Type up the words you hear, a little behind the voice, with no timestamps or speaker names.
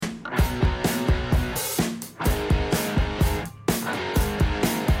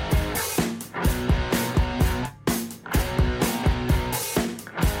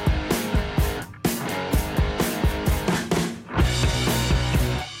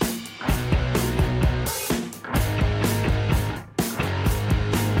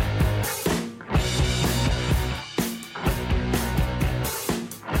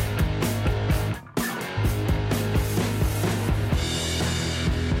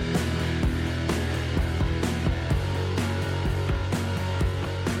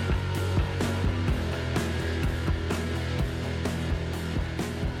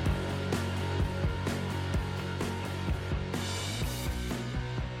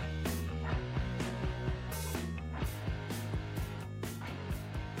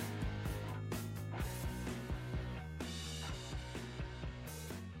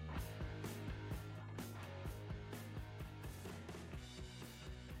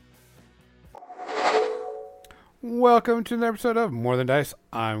Welcome to another episode of More Than Dice.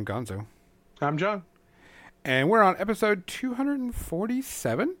 I'm Gonzo. I'm John. And we're on episode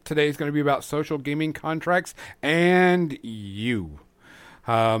 247. Today is going to be about social gaming contracts and you.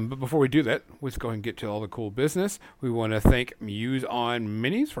 But before we do that, let's go ahead and get to all the cool business. We want to thank Muse on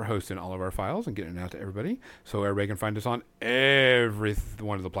Minis for hosting all of our files and getting it out to everybody. So everybody can find us on every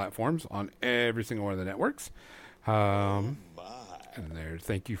one of the platforms, on every single one of the networks. And there,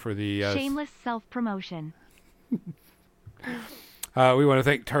 thank you for the... shameless self-promotion. We want to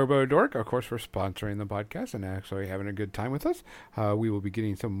thank Turbo Dork, of course, for sponsoring the podcast and actually having a good time with us. We will be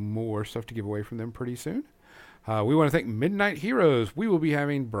getting some more stuff to give away from them pretty soon. We want to thank Midnight Heroes. We will be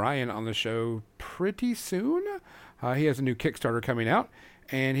having Brian on the show pretty soon. He has a new Kickstarter coming out,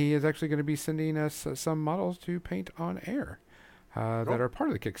 and he is actually going to be sending us some models to paint on air that are part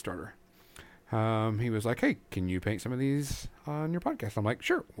of the Kickstarter. He was like, hey, can you paint some of these on your podcast? I'm like,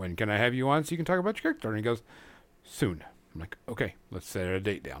 sure. When can I have you on so you can talk about your Kickstarter? And he goes, soon. I'm like, okay, let's set a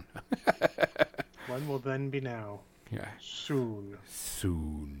date down. When will then be now? Yeah. Soon.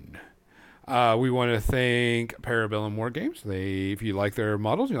 We want to thank Parabellum War Games. If you like their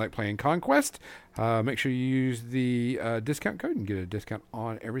models and you like playing Conquest, make sure you use the discount code and get a discount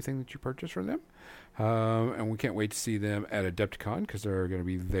on everything that you purchase from them. And we can't wait to see them at Adepticon because they're going to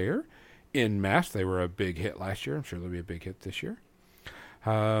be there in mass. They were a big hit last year. I'm sure they'll be a big hit this year.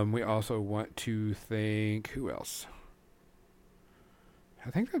 We also want to thank, who else? I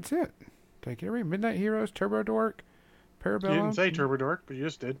think that's it. Thank you, everybody. Midnight Heroes, Turbo Dork, Parabellum. You didn't say Turbo Dork, but you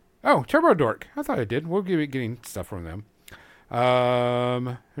just did. Oh, Turbo Dork. I thought I did. We'll be getting stuff from them.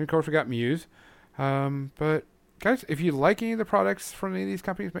 And of course, we got Muse. But, guys, if you like any of the products from any of these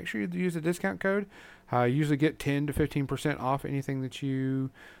companies, make sure you use the discount code. You usually get 10 to 15% off anything that you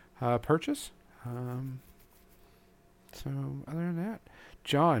purchase. So, other than that,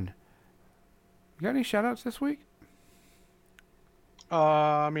 John, you got any shout-outs this week?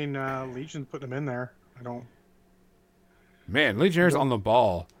 Legion's putting them in there. I don't... Man, Legionnaire's on the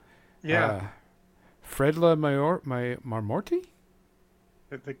ball. Yeah. Fredla Marmorti?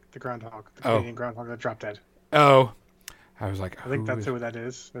 The groundhog. The Canadian groundhog that dropped dead. Oh. I was like, I think that's who that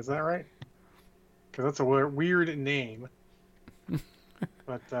is. Is that right? Because that's a weird name.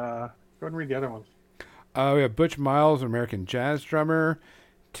 But go ahead and read the other ones. We have Butch Miles, an American jazz drummer.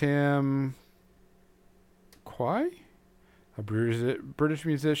 Tim Quay, a British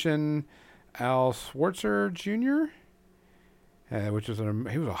musician. Al Swartzer Jr., which was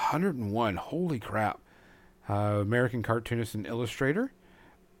he was 101. Holy crap! American cartoonist and illustrator.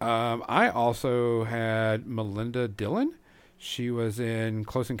 I also had Melinda Dillon. She was in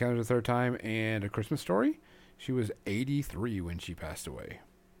Close Encounters of the Third Time and A Christmas Story. She was 83 when she passed away.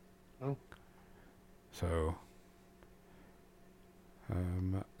 Oh. So,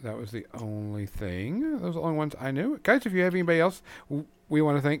 that was the only thing. Those are the only ones I knew. Guys, if you have anybody else, we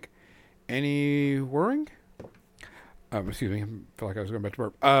want to thank Annie Waring. Excuse me, I feel like I was going back to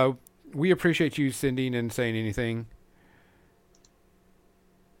burp. We appreciate you sending and saying anything.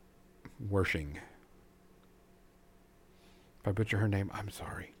 Wershing. If I butcher her name, I'm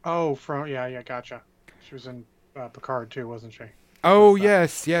sorry. Oh, yeah, gotcha. She was in Picard too, wasn't she? Oh,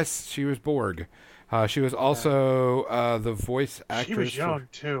 yes, she was Borg. She was also the voice actress. She was young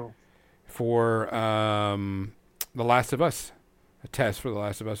too. For The Last of Us. A test for The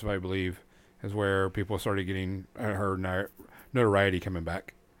Last of Us, if I believe, is where people started getting her notoriety coming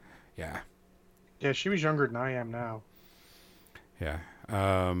back. Yeah. Yeah, she was younger than I am now. Yeah.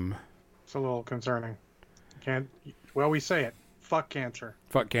 It's a little concerning. We say it. Fuck cancer.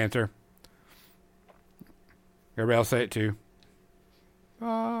 Fuck cancer. Everybody else say it too.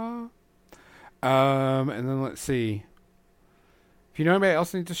 And then let's see. If you know anybody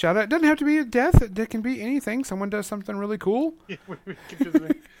else needs a shout out, it doesn't have to be a death. It can be anything. Someone does something really cool. Yeah, we could just,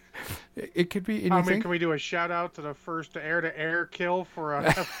 it could be anything. Can we do a shout out to the first air-to-air kill for a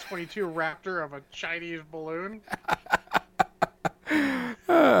F-22 Raptor of a Chinese balloon?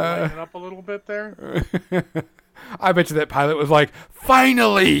 Lighten it up a little bit there. I bet you that pilot was like,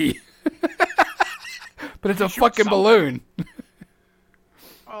 finally! But it's a fucking balloon.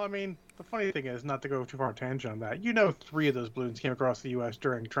 Well, the funny thing is, not to go too far tangent on that, 3 of those balloons came across the U.S.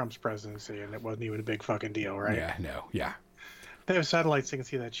 during Trump's presidency, and it wasn't even a big fucking deal, right? Yeah, no, yeah. They have satellites that can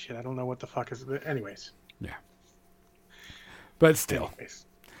see that shit. I don't know what the fuck is... Anyways. Yeah. But still.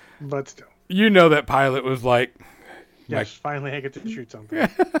 You know that pilot was like... Yes, finally I get to shoot something.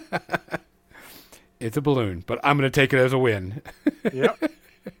 It's a balloon, but I'm going to take it as a win. Yep.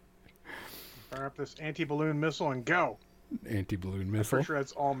 Fire up this anti-balloon missile and go. Anti-balloon missile. I'm pretty sure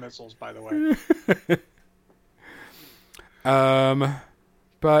that's all missiles, by the way.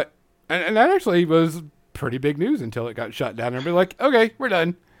 But and that actually was pretty big news until it got shut down. And be like, okay, we're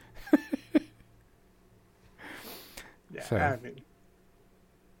done. Yeah, So. I mean,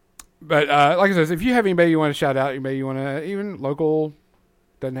 But like I said, if you have anybody you want to shout out, anybody you want to, even local,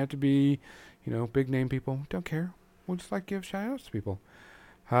 doesn't have to be, big name people. Don't care. We'll just like give shout outs to people.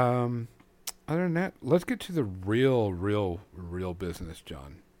 Other than that, let's get to the real business,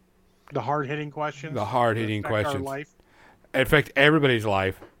 John. the hard-hitting questions. The hard-hitting that affect questions. Our life. Affect everybody's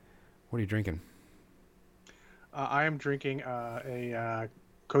life. What are you drinking? I am drinking a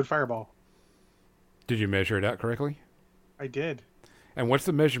Code Fireball. Did you measure it out correctly? I did. And what's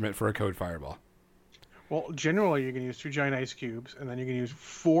the measurement for a Code Fireball? Well, generally you can use 2 giant ice cubes, and then you can use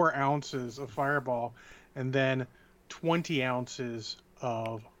 4 ounces of Fireball, and then 20 ounces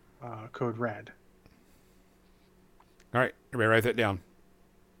of Code Red. All right, everybody write that down.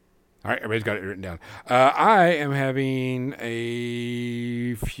 All right, everybody's got it written down. I am having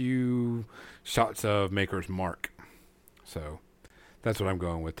a few shots of Maker's Mark. So that's what I'm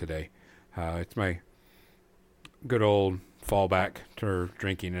going with today. It's my good old fallback to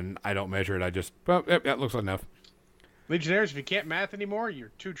drinking, and I don't measure it. I just, yep, that looks enough. Legionnaires, if you can't math anymore,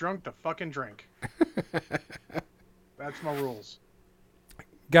 you're too drunk to fucking drink. That's my rules.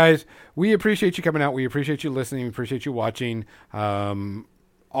 Guys, we appreciate you coming out. We appreciate you listening. We appreciate you watching.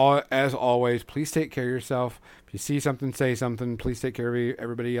 As always, please take care of yourself. If you see something, say something. Please take care of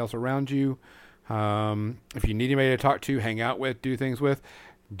everybody else around you. If you need anybody to talk to, hang out with, do things with,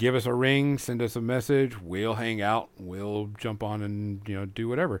 give us a ring, send us a message. We'll hang out. We'll jump on and do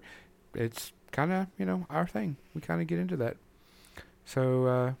whatever. It's kind of our thing. We kind of get into that.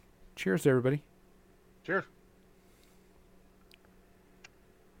 So cheers to everybody. Cheers.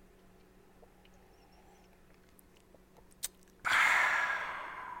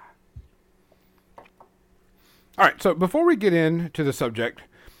 All right, so before we get into the subject,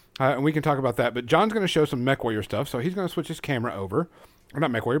 and we can talk about that, but John's going to show some MechWarrior stuff, so he's going to switch his camera over. Or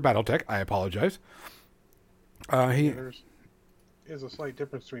not MechWarrior, Battletech. I apologize. There is a slight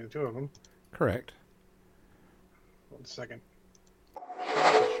difference between the two of them. Correct. 1 second. What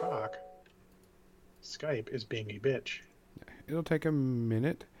a shock. Skype is being a bitch. It'll take a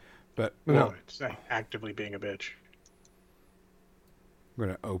minute, but No, it's actively being a bitch. I'm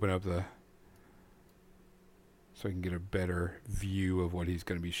going to open up so we can get a better view of what he's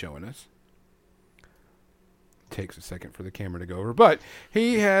going to be showing us. Takes a second for the camera to go over, but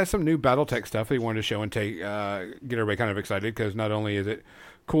he has some new Battletech stuff that he wanted to show and get everybody kind of excited, because not only is it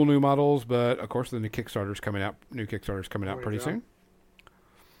cool new models, but of course the new Kickstarter's coming out pretty soon.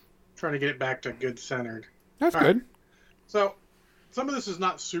 Trying to get it back to good centered. That's All good. Right. So some of this is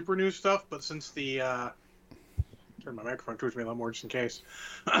not super new stuff, but since the turn my microphone towards me a little more just in case.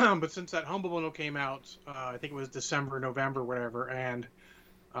 But since that Humble Bundle came out, I think it was December, November, whatever, and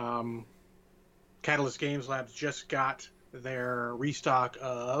Catalyst Games Labs just got their restock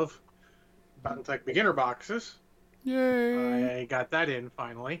of Battletech beginner boxes. Yay! I got that in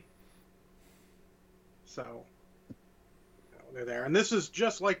finally. So they're there. And this is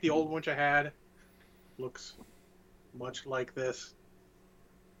just like the old one which I had. Looks much like this.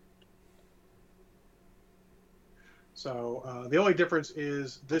 So the only difference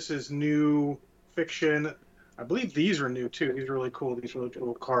is this is new fiction. I believe these are new too. These are really cool. These really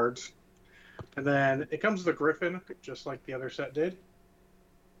cool cards. And then it comes with a Griffin, just like the other set did.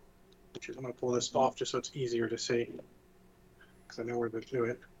 I'm going to pull this off just so it's easier to see, because I know where to do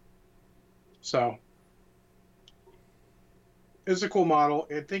it. So it's a cool model.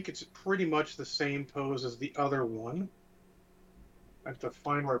 I think it's pretty much the same pose as the other one. I have to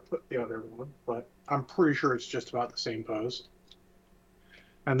find where I put the other one, but I'm pretty sure it's just about the same pose.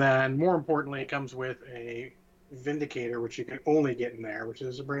 And then, more importantly, it comes with a Vindicator, which you can only get in there, which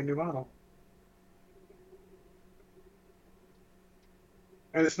is a brand new model.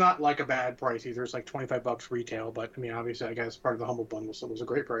 And it's not like a bad price either. It's like $25 retail, but I mean, obviously, I guess part of the Humble Bundle, so it was a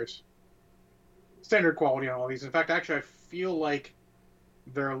great price. Standard quality on all these. In fact, actually, I feel like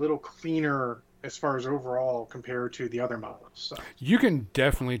they're a little cleaner as far as overall compared to the other models. So. You can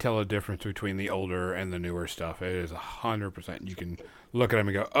definitely tell a difference between the older and the newer stuff. It is 100%. You can look at them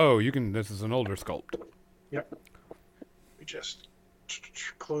and go, "Oh, this is an older sculpt." Yep. We just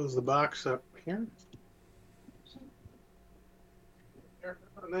close the box up here.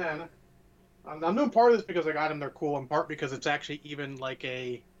 And then, I'm doing part of this because I got them, they're cool, in part because it's actually even like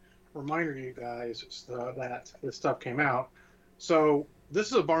a reminder to you guys that this stuff came out. So, this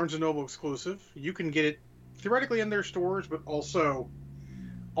is a Barnes & Noble exclusive. You can get it theoretically in their stores, but also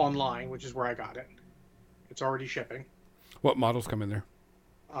online, which is where I got it. It's already shipping. What models come in there?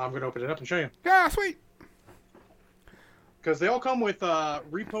 I'm going to open it up and show you. Yeah, sweet. Because they all come with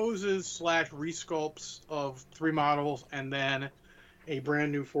reposes / resculpts of 3 models and then a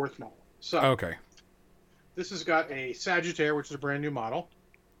brand new 4th model. So Okay. this has got a Sagittaire, which is a brand new model.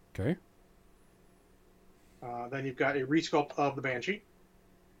 Okay. Then you've got a resculpt of the Banshee.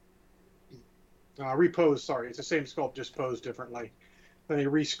 Repose, sorry. It's the same sculpt, just posed differently. Then a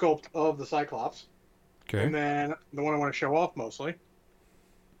resculpt of the Cyclops. Okay. And then the one I want to show off mostly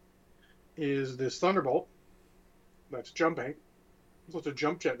is this Thunderbolt that's jumping. So it's a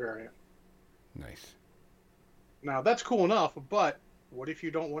jump jet variant. Nice. Now, that's cool enough, but what if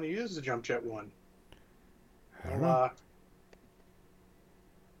you don't want to use the jump jet one? I don't know.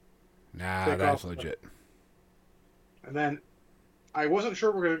 Nah, take that's off- legit. And then I wasn't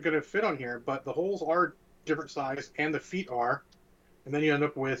sure we're going to fit on here, but the holes are different size and the feet are. And then you end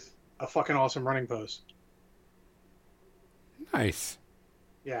up with a fucking awesome running pose. Nice.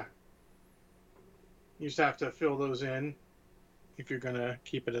 Yeah. You just have to fill those in if you're going to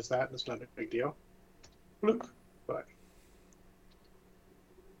keep it as that. That's not a big deal. Look. But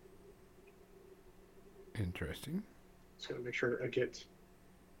Interesting. just got to make sure I get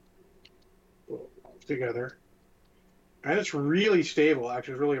together. And it's really stable.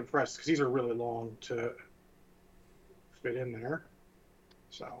 Actually, I was really impressed because these are really long to fit in there.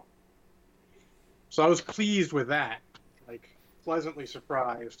 So I was pleased with that. Like, pleasantly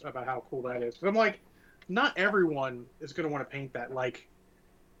surprised about how cool that is. 'Cause I'm like, not everyone is going to want to paint that. Like,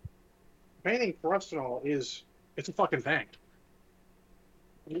 painting Frustinol it's a fucking thing.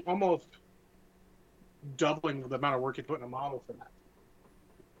 You're almost doubling the amount of work you put in a model for that.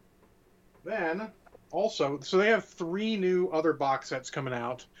 Then, also, so they have 3 new other box sets coming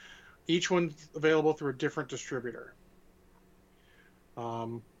out. Each one's available through a different distributor.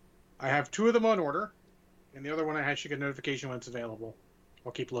 I have 2 of them on order, and the other one I should get a notification when it's available.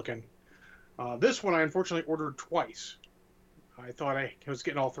 I'll keep looking. This one I unfortunately ordered twice. I thought I was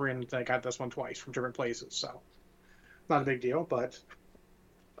getting all 3, and I got this one twice from different places, so not a big deal, but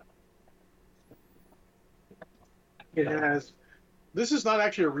it has... This is not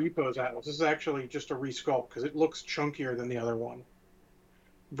actually a repose atlas. This is actually just a resculpt because it looks chunkier than the other one.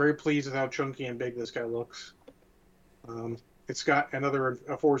 I'm very pleased with how chunky and big this guy looks. It's got another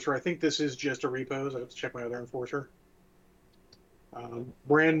Enforcer. I think this is just a repose. I have to check my other Enforcer.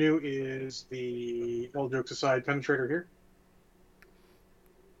 Brand new is the, all jokes aside, Penetrator here.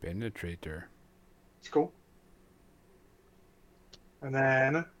 Penetrator. It's cool. And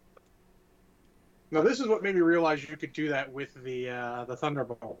then... Now, this is what made me realize you could do that with the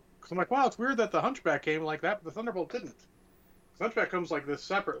Thunderbolt. Because I'm like, wow, it's weird that the Hunchback came like that, but the Thunderbolt didn't. The Hunchback comes like this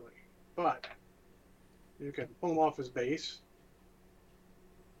separately. But you can pull him off his base.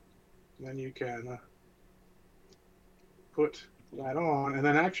 And then you can put that on. And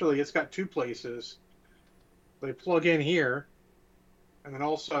then actually, it's got 2 places. They plug in here. And then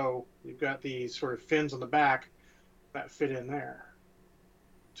also, you've got these sort of fins on the back that fit in there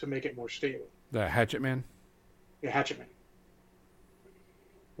to make it more stable. The Hatchet Man? Yeah, Hatchet Man.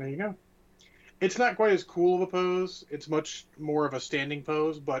 There you go. It's not quite as cool of a pose. It's much more of a standing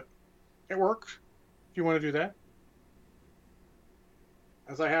pose, but it works if you want to do that.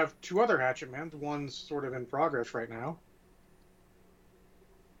 As I have 2 other Hatchet Mans, one's sort of in progress right now.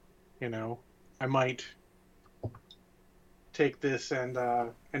 You know, I might take this and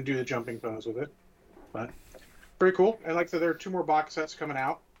do the jumping pose with it. But pretty cool. And like I said, there are 2 more box sets coming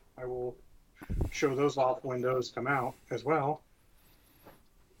out. I will show those off when those come out as well.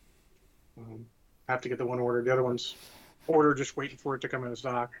 I have to get the one ordered. The other one's ordered, just waiting for it to come in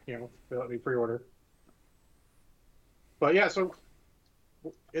stock. You know, they let me pre-order. But yeah, so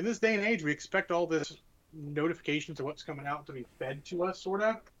in this day and age, we expect all this notifications of what's coming out to be fed to us, sort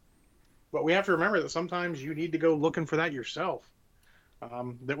of. But we have to remember that sometimes you need to go looking for that yourself.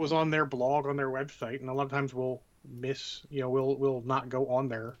 That was on their blog, on their website, and a lot of times we'll miss, you know, we'll not go on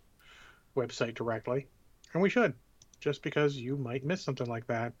their website directly, and we should, just because you might miss something like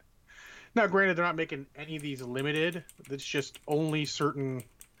that. Now, granted, they're not making any of these limited. It's just only certain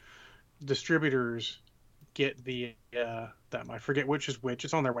distributors get the them. I forget which is which.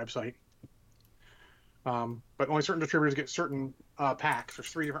 It's on their website. But only certain distributors get certain packs. There's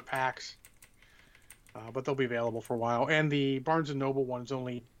 3 different packs, but they'll be available for a while. And the Barnes & Noble one is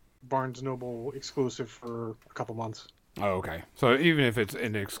only Barnes & Noble exclusive for a couple months. Oh, okay. So even if it's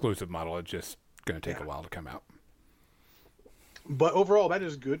an exclusive model, it's just going to take a while to come out. But overall, that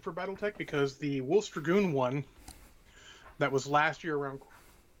is good for BattleTech because the Wolf's Dragoon one that was last year around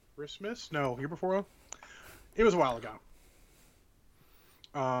Christmas, no, year before, it was a while ago.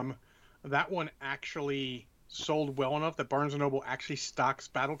 That one actually sold well enough that Barnes & Noble actually stocks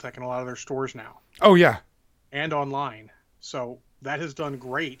BattleTech in a lot of their stores now. Oh, yeah. And online. So that has done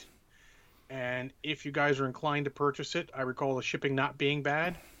great. And if you guys are inclined to purchase it, I recall the shipping not being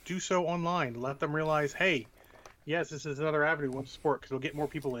bad. Do so online. Let them realize, hey, yes, this is another avenue we want to support because it'll get more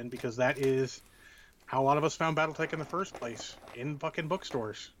people in because that is how a lot of us found BattleTech in the first place, in fucking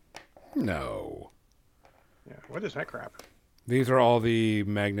bookstores. No. Yeah, what is that crap? These are all the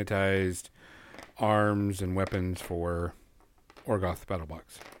magnetized arms and weapons for Orgoth battle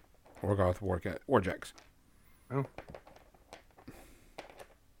box. Orgoth Warjacks. Oh.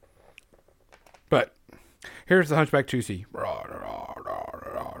 But here's the Hunchback 2C.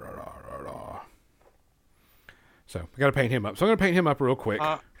 So we got to paint him up. So I'm going to paint him up real quick.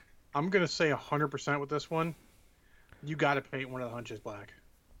 I'm going to say 100% with this one. You got to paint one of the hunches black.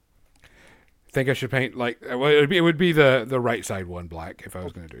 Think I should paint like well, it would be the right side one black if I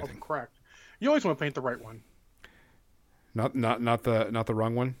was going to do anything. Correct. You always want to paint the right one. Not the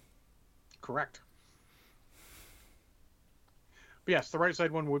wrong one. Correct. But yes, the right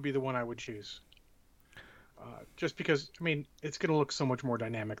side one would be the one I would choose. Just because, I mean, it's going to look so much more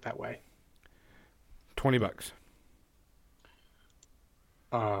dynamic that way. $20.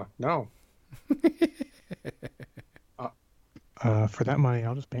 No. For that money,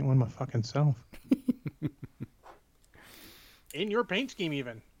 I'll just paint one my fucking self. In your paint scheme,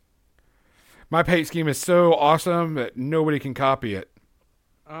 even. My paint scheme is so awesome that nobody can copy it.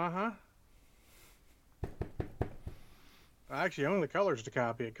 Uh-huh. I actually own the colors to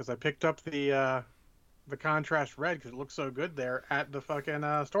copy it because I picked up the contrast red because it looks so good there at the fucking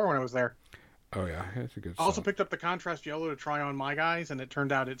store when I was there. Oh yeah, that's a good. I also picked up the contrast yellow to try on my guys, and it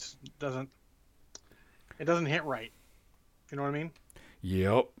turned out it doesn't hit right. You know what I mean?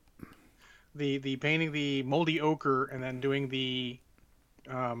 Yep. The painting the moldy ochre and then doing the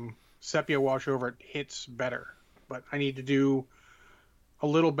sepia wash over it hits better, but I need to do a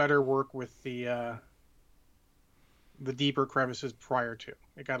little better work with the deeper crevices prior to.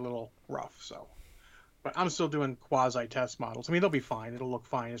 It got a little rough, so. But I'm still doing quasi-test models. I mean, they'll be fine. It'll look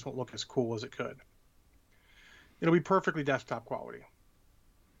fine. It just won't look as cool as it could. It'll be perfectly desktop quality.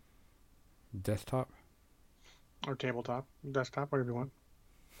 Desktop? Or tabletop. Desktop, whatever you want.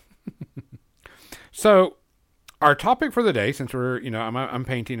 So, our topic for the day, since we're, I'm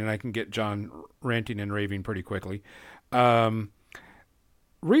painting and I can get John ranting and raving pretty quickly.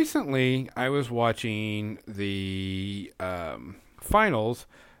 Recently, I was watching the finals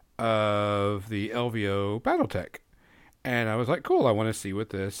of the LVO BattleTech. And I was like, cool, I want to see what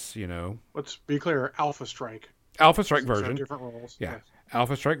this, Let's be clear, Alpha Strike. Alpha Strike version. Different roles. Yeah, Yes.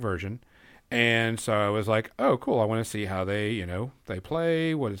 Alpha Strike version. And so I was like, oh, cool, I want to see how they, they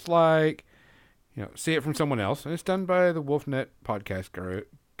play, what it's like, see it from someone else. And it's done by the WolfNet podcast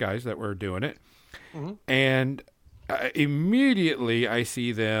guys that were doing it. Mm-hmm. And immediately I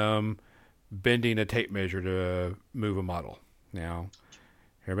see them bending a tape measure to move a model. Now,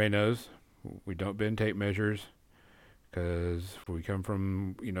 everybody knows we don't bend tape measures because we come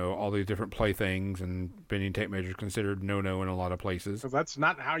from, all these different playthings, and bending tape measures considered no-no in a lot of places. So that's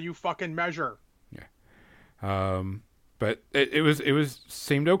not how you fucking measure. Yeah. But it was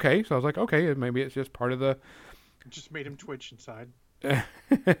seemed okay. So I was like, okay, maybe it's just part of the. It just made him twitch inside.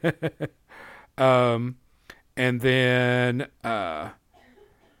 And then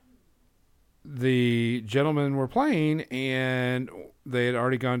the gentlemen were playing, and they had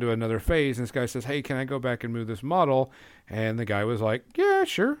already gone to another phase. And this guy says, "Hey, can I go back and move this model?" And the guy was like, "Yeah,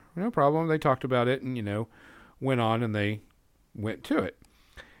 sure, no problem." They talked about it, and went on, and they went to it.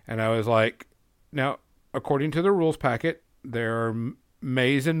 And I was like, now, according to the rules packet, there are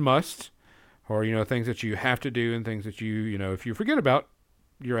mays and musts, or things that you have to do and things that you if you forget about,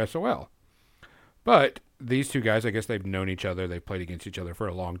 you're SOL. But these two guys, I guess they've known each other. They've played against each other for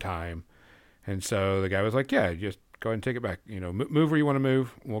a long time. And so the guy was like, yeah, just go ahead and take it back. Move where you want to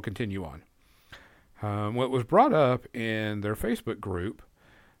move. We'll continue on. What was brought up in their Facebook group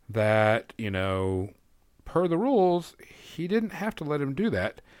that, per the rules, he didn't have to let him do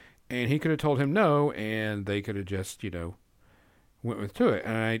that. And he could have told him no, and they could have just, went with to it.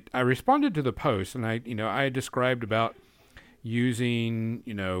 And I responded to the post, and I described about using,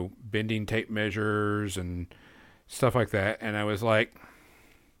 bending tape measures and stuff like that. And I was like,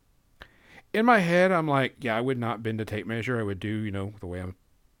 in my head, I'm like, yeah, I would not bend a tape measure. I would do, the way I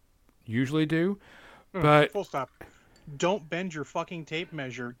usually do. But full stop. Don't bend your fucking tape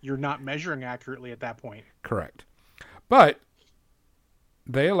measure. You're not measuring accurately at that point. Correct. But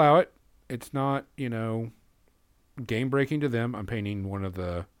they allow it. It's not, game breaking to them. I'm painting one of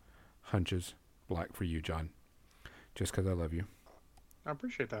the hunches black for you, John. Just because I love you. I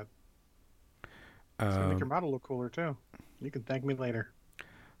appreciate that. It's going to make your model look cooler, too. You can thank me later.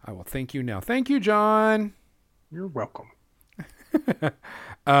 I will thank you now. Thank you, John. You're welcome.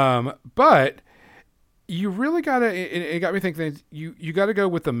 But you really gotta. It got me thinking. You got to go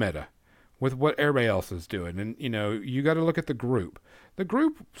with the meta, with what everybody else is doing, and you got to look at the group. The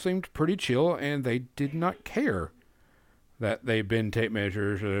group seemed pretty chill, and they did not care that they bend tape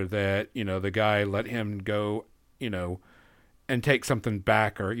measures or that the guy let him go, and take something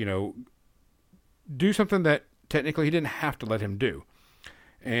back or do something that technically he didn't have to let him do.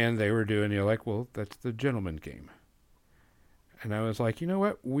 And they were doing, like, well, that's the gentleman game. And I was like, you know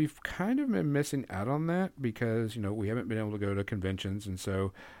what? We've kind of been missing out on that because, we haven't been able to go to conventions. And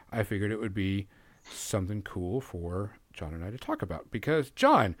so I figured it would be something cool for John and I to talk about. Because,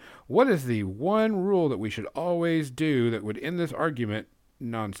 John, what is the one rule that we should always do that would end this argument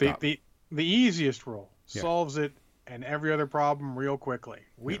nonstop? The easiest rule Yeah. solves it and every other problem real quickly.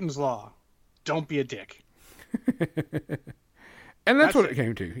 Wheaton's Law. Don't be a dick. And that's what it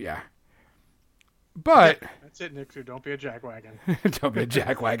came to, yeah. But That's it, Nixu. Don't be a jackwagon. don't be a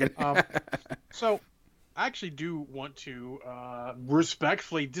jackwagon. So, I actually do want to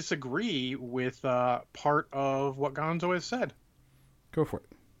respectfully disagree with part of what Gonzo has said. Go for it.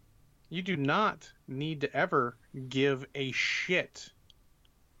 You do not need to ever give a shit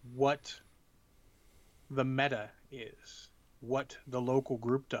what the meta is, what the local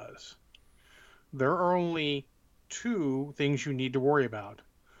group does. There are only two things you need to worry about.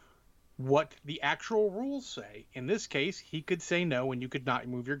 What the actual rules say. In this case, he could say no and you could not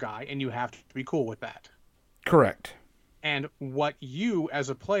move your guy, and you have to be cool with that. Correct. And what you, as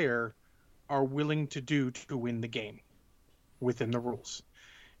a player, are willing to do to win the game within the rules.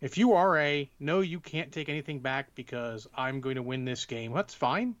 If you are no, you can't take anything back because I'm going to win this game, that's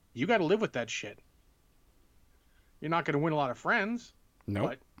fine. You got to live with that shit. You're not going to win a lot of friends. Nope.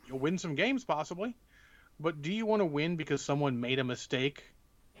 But you'll win some games, possibly. But do you want to win because someone made a mistake?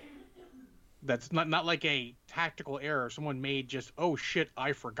 That's not like a tactical error. Someone made just, oh shit,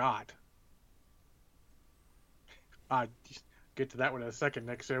 I forgot. Get to that one in a second,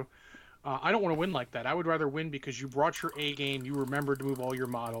 Nixu. I don't want to win like that. I would rather win because you brought your A game, you remembered to move all your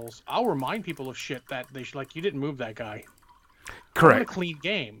models. I'll remind people of shit that they should, like, you didn't move that guy. Correct. I want a clean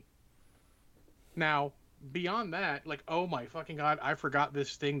game. Now, beyond that, like, oh my fucking god, I forgot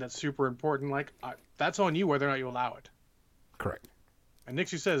this thing that's super important. Like, that's on you whether or not you allow it. Correct. And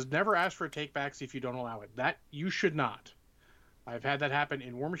Nixie says, never ask for a take-backs if you don't allow it. That, you should not. I've had that happen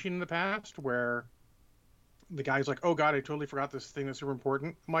in War Machine in the past, where the guy's like, oh god, I totally forgot this thing that's super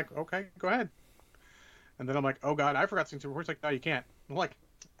important. I'm like, okay, go ahead. And then I'm like, oh god, I forgot something super important. He's like, no, you can't. I'm like,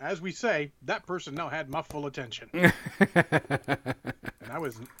 as we say, that person now had my full attention. And I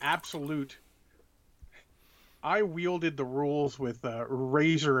was an absolute... I wielded the rules with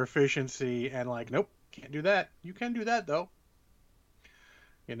razor efficiency and like, nope, can't do that. You can do that, though.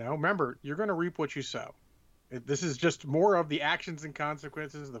 Remember, you're going to reap what you sow. This is just more of the actions and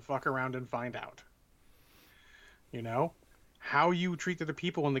consequences, the fuck around and find out. How you treat the other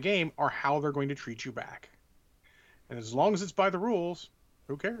people in the game are how they're going to treat you back. And as long as it's by the rules,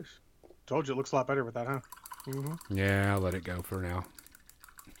 who cares? Told you it looks a lot better with that, huh? Mm-hmm. Yeah, I'll let it go for now.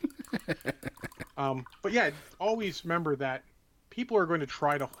 But yeah, always remember that people are going to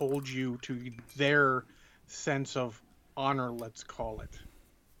try to hold you to their sense of honor, let's call it.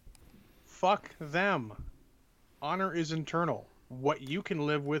 Fuck them. Honor is internal. What you can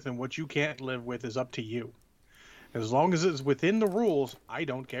live with and what you can't live with is up to you. As long as it's within the rules, I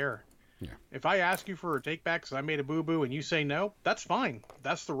don't care. Yeah. If I ask you for a take back because I made a boo-boo and you say no, that's fine.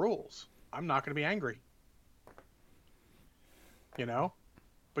 That's the rules. I'm not going to be angry.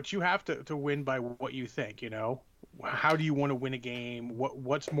 But you have to win by what you think, How do you want to win a game?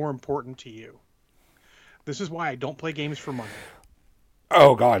 What's more important to you? This is why I don't play games for money.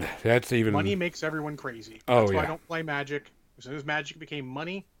 Oh, God. That's even... Money makes everyone crazy. Oh, That's why yeah. I don't play Magic. As soon as Magic became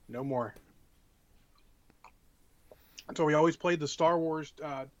money, no more. So we always played the Star Wars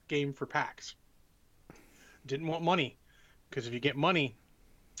game for PAX. Didn't want money. Because if you get money,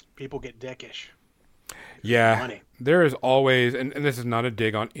 people get dickish. Yeah, Money. there is always, and this is not a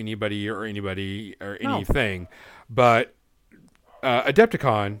dig on anybody or anything, but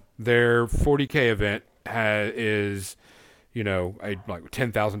Adepticon, their 40K event is, a like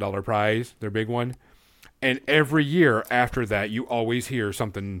 $10,000 prize, their big one, and every year after that, you always hear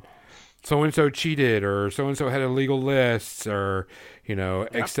something. So and so cheated, or so and so had illegal lists, or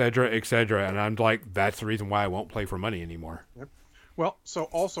et cetera, et cetera. And I'm like, that's the reason why I won't play for money anymore. Yep. Well, so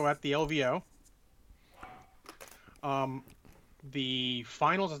also at the LVO. The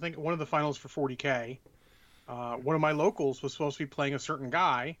finals, I think one of the finals for 40K, one of my locals was supposed to be playing a certain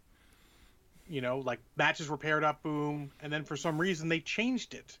guy. Like matches were paired up, boom, and then for some reason they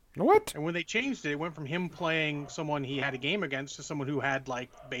changed it. What? And when they changed it, it went from him playing someone he had a game against to someone who had like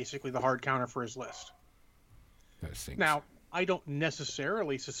basically the hard counter for his list. That stinks. Now, I don't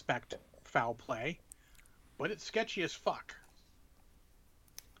necessarily suspect foul play, but it's sketchy as fuck.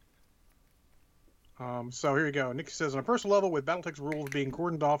 So here you go. Nick says, on a personal level, with Battletech's rules being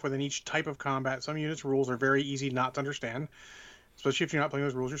cordoned off within each type of combat, some units' rules are very easy not to understand, especially if you're not playing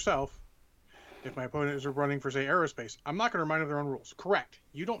those rules yourself. If my opponent is running for, say, aerospace, I'm not going to remind them of their own rules. Correct.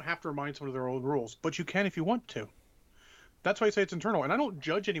 You don't have to remind someone of their own rules, but you can if you want to. That's why I say it's internal, and I don't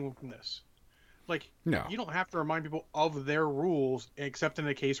judge anyone from this. Like, No. You don't have to remind people of their rules, except in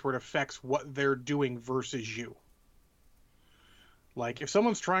a case where it affects what they're doing versus you. Like, if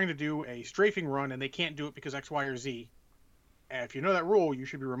someone's trying to do a strafing run and they can't do it because X, Y, or Z, if you know that rule, you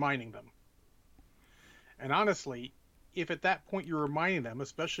should be reminding them. And honestly, if at that point you're reminding them,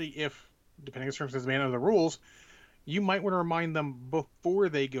 especially if, depending on the circumstances, they may know the rules, you might want to remind them before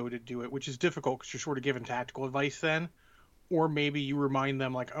they go to do it, which is difficult because you're sort of giving tactical advice then. Or maybe you remind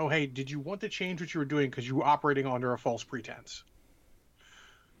them like, oh, hey, did you want to change what you were doing because you were operating under a false pretense?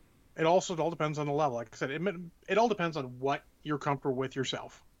 It all depends on the level. Like I said, it all depends on what you're comfortable with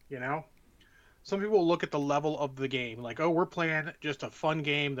yourself, Some people look at the level of the game, like, oh, we're playing just a fun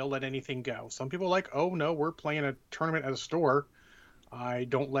game, they'll let anything go. Some people are like, oh, no, we're playing a tournament at a store, I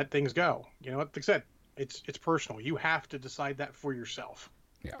don't let things go. Like I said, it's personal. You have to decide that for yourself.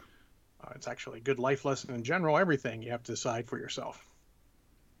 Yeah. It's actually a good life lesson in general. Everything you have to decide for yourself.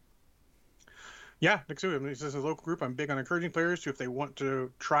 Yeah, Nick Sue, he says, as a local group, I'm big on encouraging players to, if they want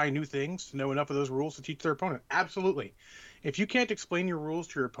to try new things, to know enough of those rules to teach their opponent. Absolutely. If you can't explain your rules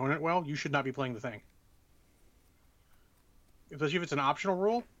to your opponent well, you should not be playing the thing. Especially if it's an optional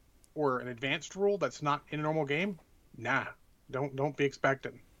rule or an advanced rule that's not in a normal game, nah, don't be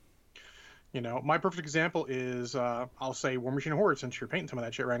expecting. My perfect example is, I'll say War Machine Horde, since you're painting some of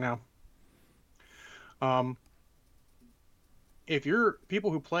that shit right now. If you're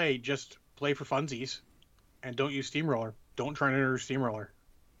people who just play for funsies and don't use Steamroller, don't try to enter Steamroller.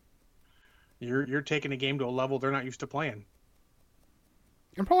 You're taking a game to a level they're not used to playing.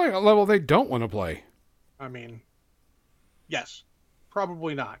 And probably a level they don't want to play. I mean, yes,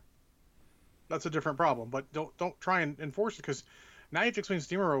 probably not. That's a different problem, but don't try and enforce it, because now you have to explain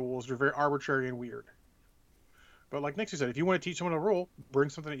Steamroller rules are very arbitrary and weird. But like Nixie said, if you want to teach someone a rule, bring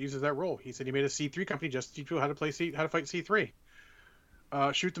something that uses that rule. He said he made a C3 company just to teach people how to fight C3.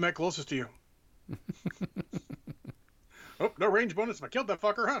 Shoot the mech closest to you. Oh, no range bonus if I killed that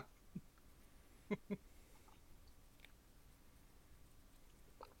fucker, huh?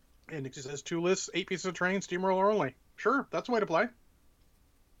 And Nixie says 2 lists, 8 pieces of terrain, Steamroller only. Sure, that's a way to play.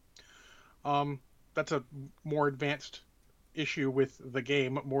 That's a more advanced issue with the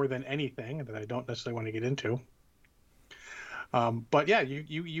game more than anything that I don't necessarily want to get into. But yeah,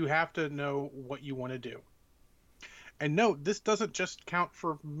 you have to know what you want to do. And note, this doesn't just count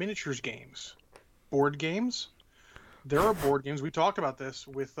for miniatures games. Board games. There are board games. We talked about this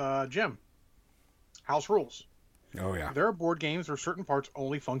with Jim. House rules. Oh, yeah. There are board games where certain parts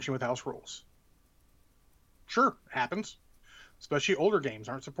only function with house rules. Sure, it happens. Especially older games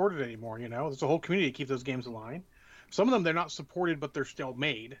aren't supported anymore, There's a whole community to keep those games alive. Some of them, they're not supported, but they're still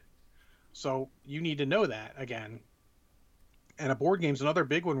made. So you need to know that, again. And a board game's another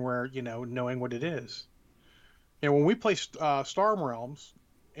big one where, knowing what it is. When we play Storm Realms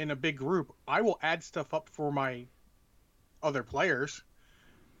in a big group, I will add stuff up for my other players.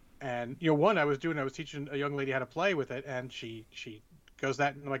 And, one I was teaching a young lady how to play with it, and she goes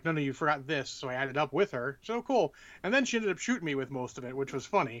that, and I'm like, no, you forgot this. So I added up with her. So cool. And then she ended up shooting me with most of it, which was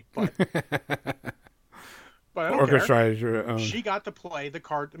funny. But I don't care. Your own. She got to play the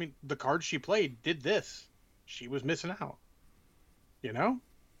card. I mean, the cards she played did this. She was missing out.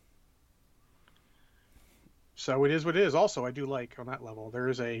 So it is what it is. Also, I do like on that level. There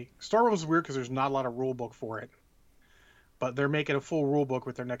is a Star Wars is weird because there's not a lot of rule book for it, but they're making a full rule book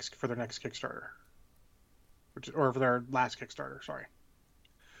with their next Kickstarter, or for their last Kickstarter. Sorry.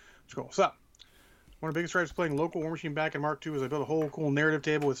 It's cool. So one of the biggest drives playing local War Machine back in Mark II was I built a whole cool narrative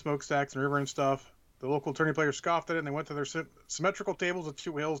table with smokestacks and river and stuff. The local tourney players scoffed at it, and they went to their symmetrical tables with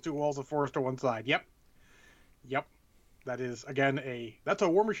 2 hills, 2 walls, a forest on one side. Yep. That is, again, that's a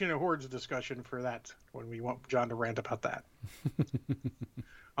War Machine and Hordes discussion for that, when we want John to rant about that.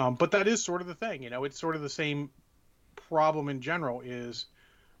 But that is sort of the thing, it's sort of the same problem in general, is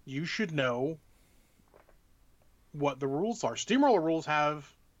you should know what the rules are. Steamroller rules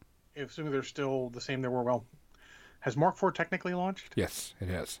have, assuming they're still the same they were, has Mark IV technically launched? Yes, it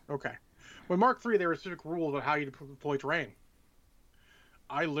has. Okay. With Mark III, there were specific rules on how you deploy terrain.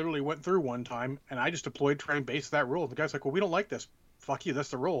 I literally went through one time and I just deployed terrain based on that rule. The guy's like, well, we don't like this. Fuck you. That's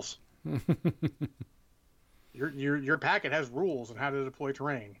the rules. Your packet has rules on how to deploy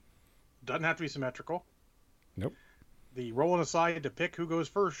terrain. Doesn't have to be symmetrical. Nope. The rolling aside to pick who goes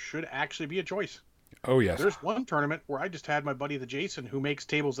first should actually be a choice. Oh, yes. There's one tournament where I just had my buddy, the Jason, who makes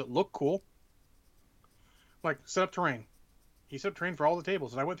tables that look cool. Like, set up terrain. He set up terrain for all the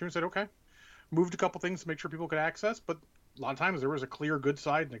tables. And I went through and said, okay. Moved a couple things to make sure people could access, but a lot of times there was a clear good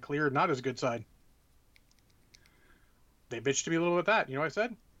side and a clear not as good side. They bitched to me a little bit that. You know what I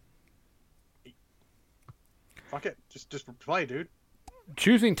said? Fuck it. Just play, dude.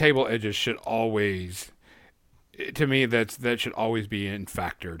 Choosing table edges should always, to me, that should always be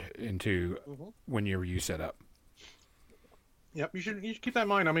factored into when you set up. Yep, you should keep that in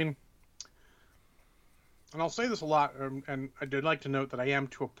mind. I mean, and I'll say this a lot, and I did like to note that I am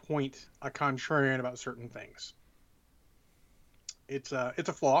to a point a contrarian about certain things. It's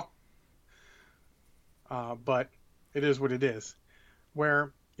a flaw, but it is what it is.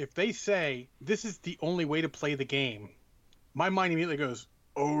 Where if they say this is the only way to play the game, my mind immediately goes,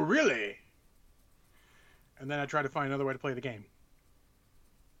 "Oh, really?" And then I try to find another way to play the game.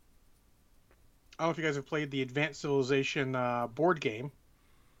 I don't know if you guys have played the Advanced Civilization board game.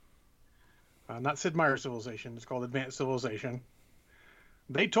 Not Sid Meier's Civilization. It's called Advanced Civilization.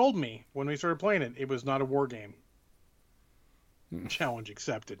 They told me when we started playing it, it was not a war game. Challenge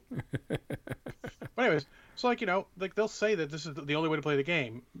accepted. But anyways, so like they'll say that this is the only way to play the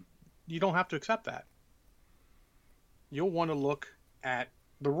game. You don't have to accept that. You'll want to look at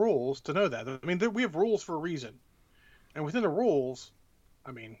the rules to know that. I mean, we have rules for a reason. And within the rules,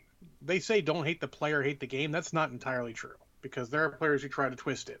 I mean, they say don't hate the player, hate the game. That's not entirely true because there are players who try to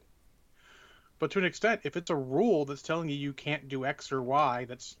twist it. But to an extent, if it's a rule that's telling you can't do X or Y,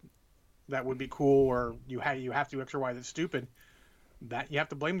 that would be cool, or you have to do X or Y that's stupid, that you have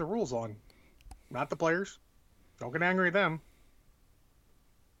to blame the rules on, not the players. Don't get angry at them.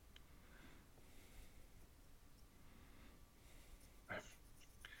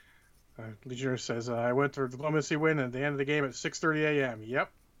 Legionnaire says, I went to a diplomacy win at the end of the game at 6:30 a.m.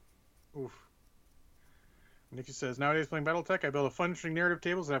 Yep. Oof. Nikki says, nowadays playing Battletech, I build a fun string narrative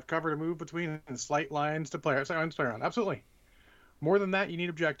tables that have cover to move between and slight lines to play around. Absolutely. More than that, you need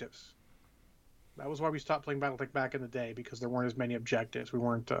objectives. That was why we stopped playing Battletech back in the day, because there weren't as many objectives. We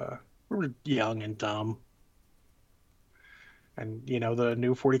were young and dumb. And, the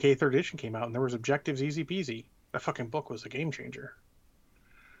new 40K 3rd edition came out, and there was objectives easy peasy. That fucking book was a game changer.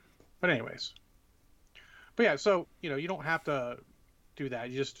 But anyways. But yeah, so, you don't have to do that.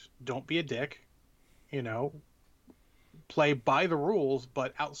 You just don't be a dick. Play by the rules,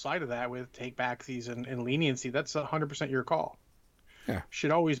 but outside of that with take backsies and leniency, that's 100% your call. Yeah.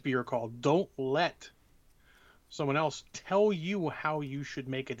 Should always be your call. Don't let someone else tell you how you should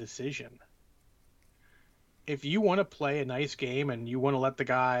make a decision. If you want to play a nice game and you want to let the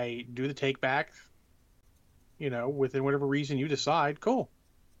guy do the take back, within whatever reason you decide, cool.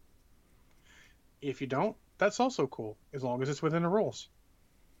 If you don't, that's also cool, as long as it's within the rules.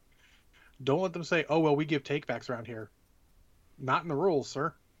 Don't let them say, oh, well, we give takebacks around here. Not in the rules,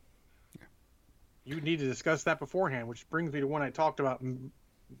 sir. Yeah. You need to discuss that beforehand, which brings me to one I talked about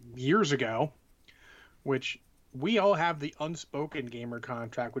years ago, which we all have the unspoken gamer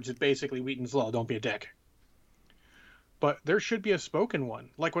contract, which is basically Wheaton's Law, don't be a dick. But there should be a spoken one.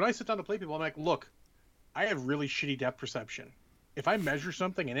 Like when I sit down to play people, I'm like, look, I have really shitty depth perception. If I measure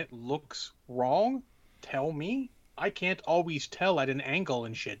something and it looks wrong, tell me. I can't always tell at an angle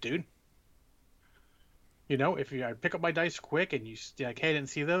and shit, dude. If I pick up my dice quick and you like, hey, I didn't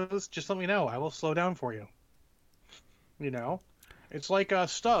see those, just let me know. I will slow down for you. It's like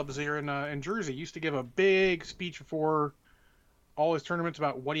Stubbs here in Jersey used to give a big speech before all his tournaments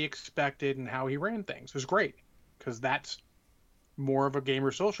about what he expected and how he ran things. It was great because that's more of a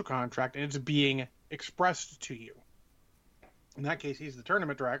gamer social contract and it's being expressed to you. In that case, he's the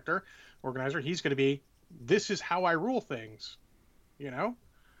tournament director, organizer. He's going to be, this is how I rule things,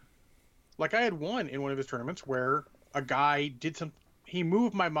 Like I had one in one of his tournaments where a guy did he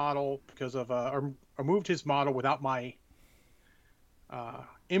moved my model because of, or moved his model without my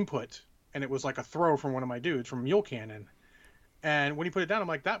input. And it was like a throw from one of my dudes from Mule Cannon. And when he put it down, I'm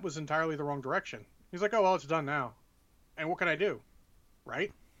like, that was entirely the wrong direction. He's like, oh, well, it's done now. And what can I do?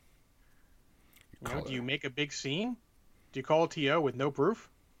 Right? Do you make a big scene? Do you call a TO with no proof?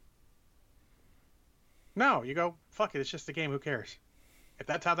 No, you go, fuck it, it's just a game, who cares? If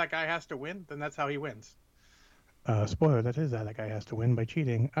that's how that guy has to win, then that's how he wins. Spoiler, that is how that guy has to win by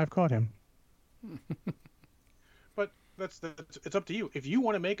cheating. I've caught him. But that's it's up to you. If you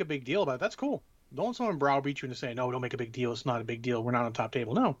want to make a big deal about it, that's cool. Don't let someone browbeat you into saying, no, don't make a big deal. It's not a big deal. We're not on top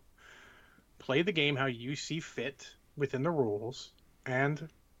table. No. Play the game how you see fit within the rules. And,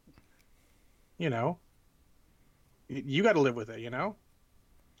 you know, you got to live with it, you know?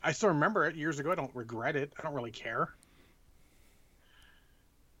 I still remember it years ago. I don't regret it. I don't really care.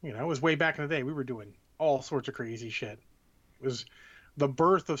 You know, it was way back in the day. We were doing all sorts of crazy shit. It was the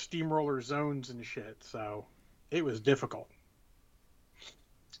birth of steamroller zones and shit. So it was difficult.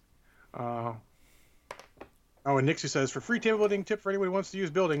 Oh, and Nixie says, for free table building tip for anyone who wants to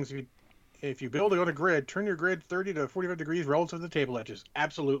use buildings, if you build on a grid, turn your grid 30 to 45 degrees relative to the table edges.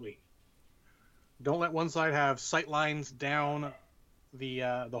 Absolutely. Don't let one side have sight lines down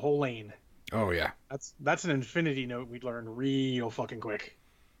the whole lane. Oh, yeah. That's an infinity note we learned real fucking quick.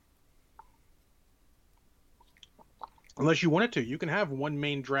 Unless you wanted to. You can have one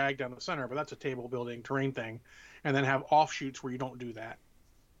main drag down the center, but that's a table building terrain thing. And then have offshoots where you don't do that.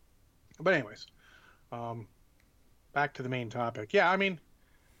 But anyways, back to the main topic. Yeah, I mean,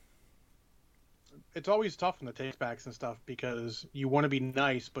 it's always tough in the takebacks and stuff because you want to be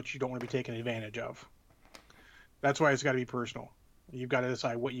nice, but you don't want to be taken advantage of. That's why it's got to be personal. You've got to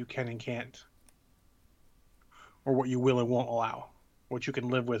decide what you can and can't. Or what you will and won't allow. What you can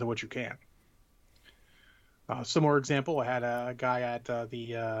live with and what you can't. Similar example, I had a guy at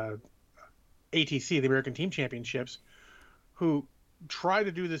the ATC, the American Team Championships, who tried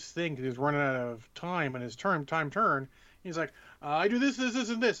to do this thing because he was running out of time on his turn. He's like, I do this,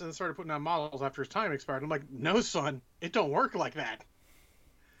 and this, and started putting on models after his time expired. I'm like, no, son, it don't work like that.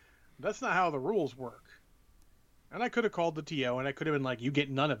 That's not how the rules work. And I could have called the TO, and I could have been like, you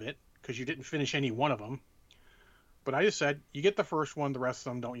get none of it because you didn't finish any one of them. But I just said, you get the first one, the rest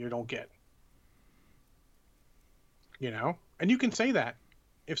of them you don't get. You know? And you can say that.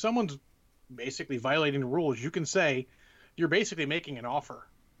 If someone's basically violating the rules, you can say, you're basically making an offer.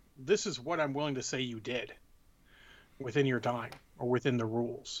 This is what I'm willing to say you did within your time or within the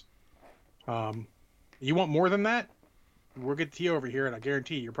rules. You want more than that? We'll get TO over here, and I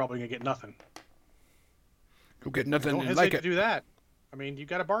guarantee you're probably going to get nothing. You'll get nothing. Don't hesitate to do that. I mean, you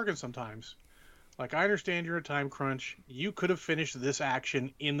got to bargain sometimes. Like, I understand you're a time crunch. You could have finished this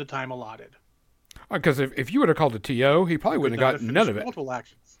action in the time allotted. Because if you would have called a TO, he probably wouldn't have got none of it. Multiple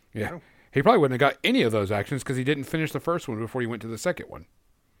actions. Yeah. You know? He probably wouldn't have got any of those actions because he didn't finish the first one before he went to the second one.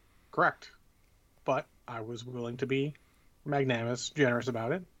 Correct. But I was willing to be magnanimous, generous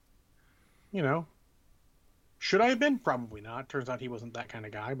about it. You know. Should I have been? Probably not. Turns out he wasn't that kind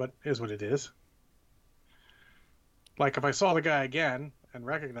of guy, but it is what it is. Like, if I saw the guy again and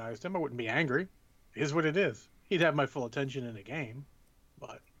recognized him, I wouldn't be angry. It is what it is. He'd have my full attention in a game.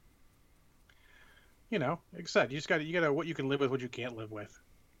 But, you know, like I said, you gotta what you can live with, what you can't live with.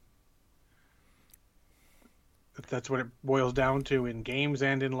 That's what it boils down to in games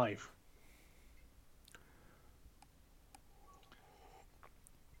and in life.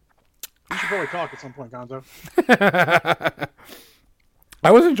 You should probably talk at some point, Gonzo. I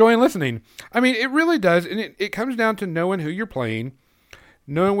was enjoying listening. I mean, it really does, and it comes down to knowing who you're playing,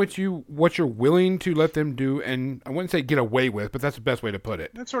 knowing what you're willing to let them do, and I wouldn't say get away with, but that's the best way to put it.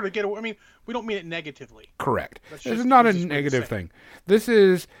 That's sort of get away. I mean, we don't mean it negatively. Correct. This is not a negative thing. This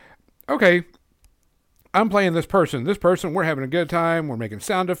is, okay, I'm playing this person. This person, we're having a good time. We're making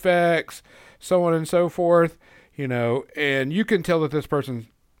sound effects, so on and so forth, you know, and you can tell that this person's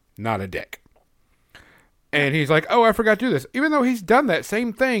not a dick. And he's like, oh, I forgot to do this. Even though he's done that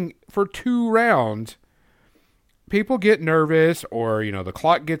same thing for 2 rounds, people get nervous or, you know, the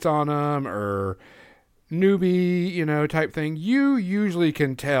clock gets on them or newbie, you know, type thing. You usually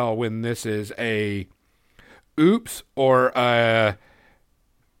can tell when this is a oops or I'm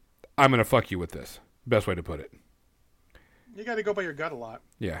going to fuck you with this. Best way to put it. You got to go by your gut a lot.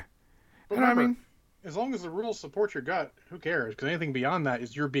 Yeah. But remember, I mean, as long as the rules support your gut, who cares? Because anything beyond that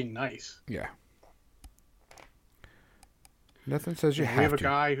is you're being nice. Yeah. Nothing says you have to. We have a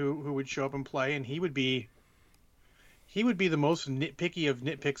guy who would show up and play, and he would be the most nitpicky of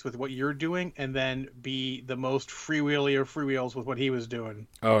nitpicks with what you're doing, and then be the most freewheely of freewheels with what he was doing.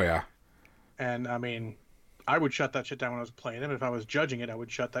 Oh, yeah. And, I mean, I would shut that shit down when I was playing him. If I was judging it, I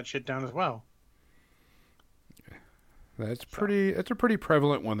would shut that shit down as well. That's a pretty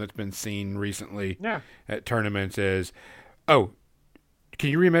prevalent one that's been seen recently at tournaments is, oh, can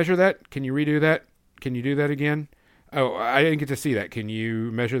you remeasure that? Can you redo that? Can you do that again? Oh, I didn't get to see that. Can you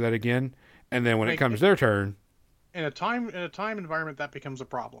measure that again? And then when it comes their turn. In a time environment, that becomes a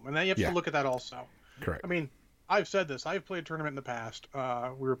problem. And then you have to look at that also. Correct. I mean, I've said this. I've played a tournament in the past.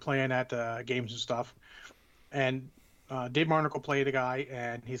 We were playing at games and stuff. And Dave Marnicle played a guy,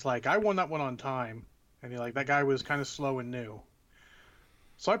 and he's like, I won that one on time. and you're like, that guy was kind of slow and new.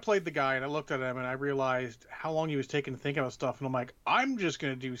 So I played the guy, and I looked at him, and I realized how long he was taking to think about stuff, and I'm like, I'm just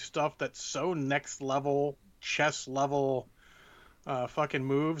gonna do stuff that's so next level, chess level, fucking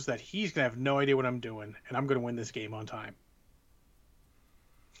moves that he's gonna have no idea what I'm doing, and I'm gonna win this game on time.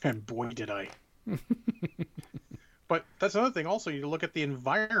 And boy, did I. But that's another thing. Also, you look at the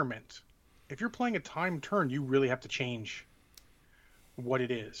environment. If you're playing a timed turn, you really have to change what it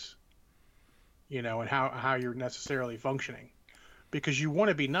is, and how you're necessarily functioning, because you want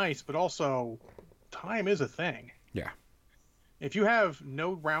to be nice, but also time is a thing. Yeah. If you have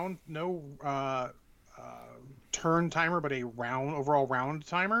no turn timer, but a overall round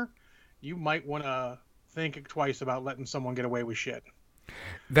timer, you might want to think twice about letting someone get away with shit.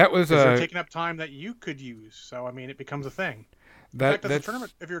 That was they're taking up time that you could use. So I mean, it becomes a thing. In fact, as a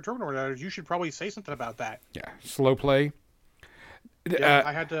tournament, if you're a tournament organizer, you should probably say something about that. Yeah, slow play. Yeah,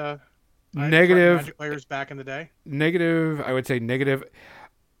 I had negative Magic players back in the day. Negative, I would say negative.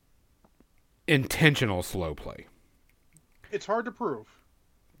 Intentional slow play. It's hard to prove.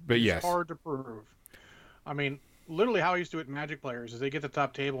 But yes, it's hard to prove. I mean, literally, how I used to do it in Magic players is they get the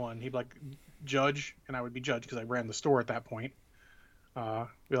top table and he'd like judge, and I would be judged because I ran the store at that point.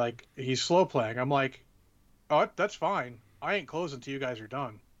 Be like, he's slow playing. I'm like, oh, that's fine. I ain't closing until you guys are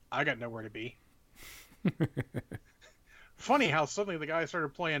done. I got nowhere to be. Funny how suddenly the guy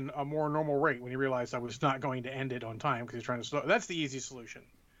started playing a more normal rate when he realized I was not going to end it on time because he's trying to slow. That's the easy solution.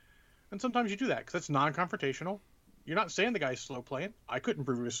 And sometimes you do that because that's non-confrontational. You're not saying the guy's slow playing. I couldn't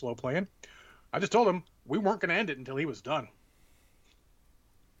prove he was slow playing. I just told him we weren't going to end it until he was done.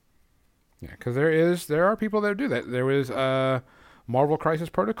 Yeah, because there are people that do that. There was Marvel Crisis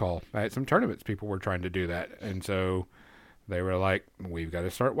Protocol. At some tournaments, people were trying to do that, and so they were like, "We've got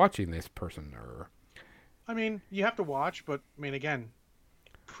to start watching this person." Or, I mean, you have to watch, but I mean, again,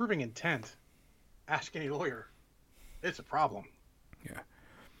 proving intent. Ask any lawyer. It's a problem. Yeah.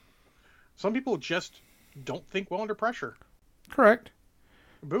 Some people just don't think well under pressure. Correct.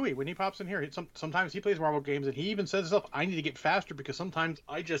 Bowie, when he pops in here, sometimes he plays Marvel games, and he even says stuff, I need to get faster because sometimes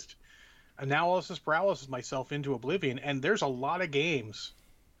I just analysis paralysis myself into oblivion, and there's a lot of games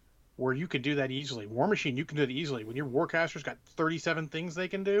where you could do that easily. War Machine, you can do that easily. When your Warcaster's got 37 things they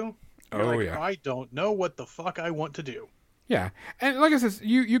can do, yeah. I don't know what the fuck I want to do. Yeah, and like I said,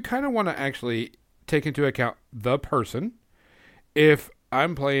 you kind of want to actually take into account the person. If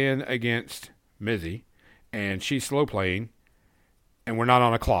I'm playing against Mizzy, and she's slow playing, and we're not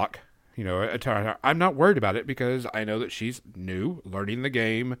on a clock, I'm not worried about it because I know that she's new, learning the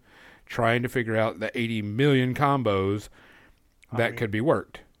game, trying to figure out the 80 million combos that could be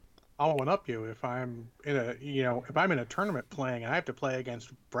worked. I'll one up you if I'm in a tournament playing and I have to play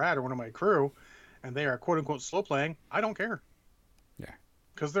against Brad or one of my crew, and they are quote unquote slow playing. I don't care. Yeah,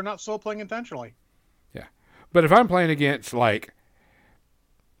 because they're not slow playing intentionally. Yeah, but if I'm playing against like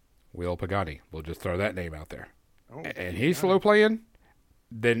Will Pagani, we'll just throw that name out there, and he's slow playing,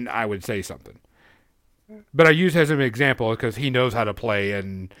 then I would say something. But I use as an example because he knows how to play,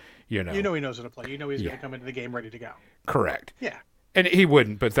 and he knows how to play. He's going to come into the game ready to go. Correct. Yeah. And he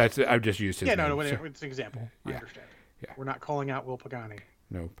wouldn't, but I've just used his name. No, it's an example. I understand. Yeah. We're not calling out Will Pagani.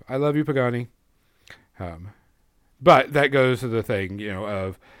 Nope. I love you, Pagani. But that goes to the thing,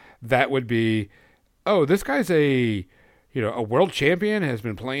 of that would be, oh, this guy's a world champion, has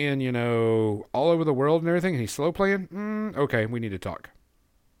been playing, all over the world and everything, and he's slow playing? Okay, we need to talk.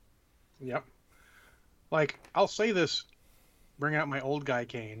 Yep. Like, I'll say this, bring out my old guy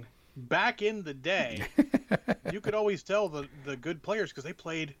Kane. Back in the day, you could always tell the good players because they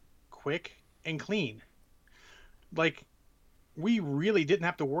played quick and clean. Like, we really didn't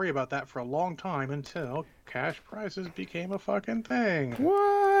have to worry about that for a long time until cash prizes became a fucking thing.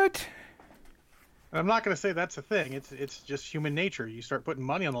 What? And I'm not going to say that's a thing. It's just human nature. You start putting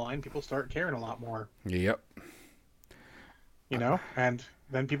money on the line, people start caring a lot more. Yep. And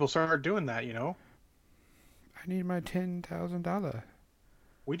then people started doing that, I need my $10,000.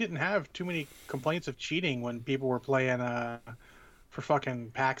 We didn't have too many complaints of cheating when people were playing for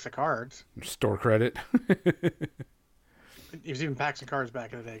fucking packs of cards. Store credit. It was even packs of cards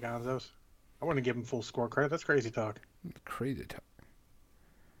back in the day, Gonzos. I wouldn't give them full score credit. That's crazy talk. Crazy talk.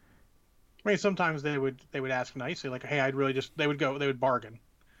 I mean, sometimes they would ask nicely, like, "Hey, they would bargain,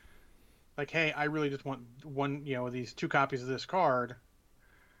 like, "Hey, I really just want one, these 2 copies of this card,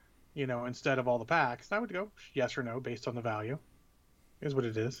 instead of all the packs." And I would go yes or no based on the value. Is what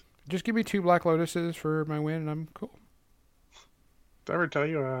it is. Just give me 2 Black Lotuses for my win, and I'm cool. Did I ever tell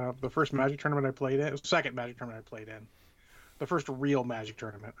you the first Magic tournament I played in? Second Magic tournament I played in. The first real Magic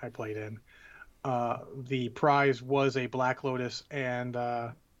tournament I played in. The prize was a Black Lotus and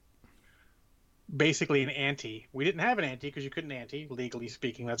basically an ante. We didn't have an ante because you couldn't ante. Legally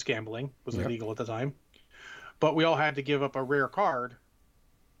speaking, that's gambling. It was Yep. illegal at the time. But we all had to give up a rare card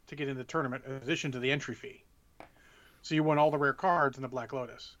to get in the tournament in addition to the entry fee. So you won all the rare cards in the Black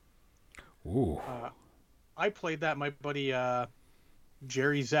Lotus. Ooh. I played that. My buddy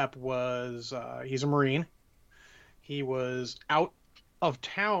Jerry Zepp was he's a Marine. He was out of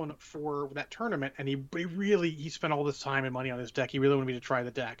town for that tournament, and he spent all this time and money on his deck. He really wanted me to try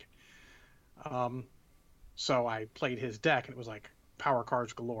the deck. So I played his deck, and it was like power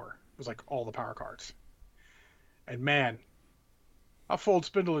cards galore. It was like all the power cards. And man, I fold,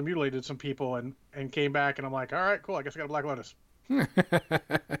 spindle, and mutilated some people, and came back, and I'm like, all right, cool. I guess I got a Black Lotus and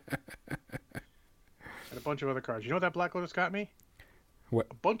a bunch of other cards. You know what that Black Lotus got me? What?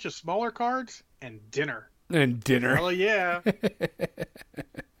 A bunch of smaller cards and dinner. And dinner. Hell yeah. But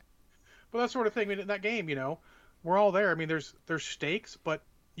that sort of thing. I mean, in that game, we're all there. I mean, there's stakes, but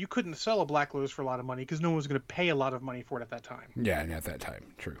you couldn't sell a Black Lotus for a lot of money because no one was going to pay a lot of money for it at that time. Yeah, and at that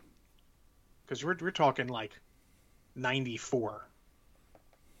time, true. Because we're talking like 94,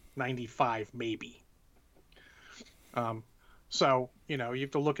 95 maybe. So you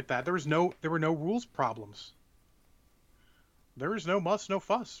have to look at that. There were no rules problems. There was no muss, no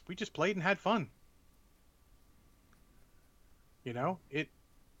fuss. We just played and had fun.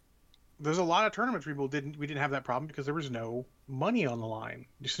 There's a lot of tournaments we didn't have that problem because there was no money on the line.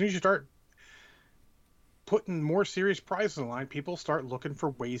 As soon as you start putting more serious prizes on the line, people start looking for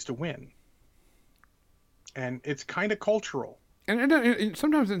ways to win. And it's kind of cultural. And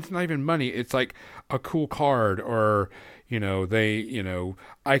sometimes it's not even money. It's like a cool card, or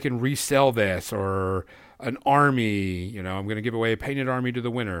I can resell this, or an army. I'm going to give away a painted army to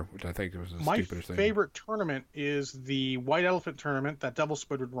the winner, which I think was the stupidest thing. My favorite tournament is the White Elephant tournament that Devil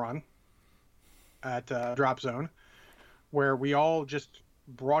Squid would run at Drop Zone, where we all just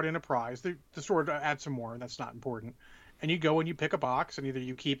brought in a prize. The store adds some more, and that's not important. And you go and you pick a box, and either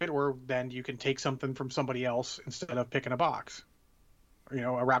you keep it, or then you can take something from somebody else instead of picking a box.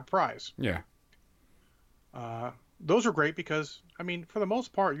 A wrapped prize. Yeah. Those are great because, I mean, for the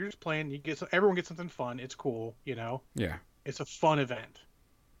most part, you're just playing. Everyone gets something fun. It's cool, Yeah. It's a fun event.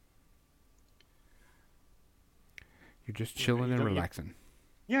 You're just chilling and relaxing.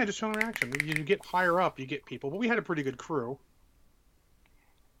 Yeah, just chilling and relaxing. You get higher up, you get people. But we had a pretty good crew.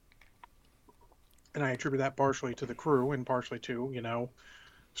 And I attribute that partially to the crew and partially to,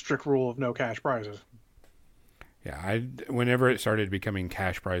 strict rule of no cash prizes. Yeah, whenever it started becoming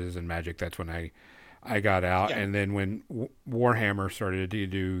cash prizes in Magic, that's when I got out. Yeah. And then when Warhammer started to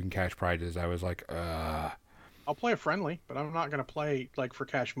do cash prizes, I was like, I'll play a friendly, but I'm not going to play like for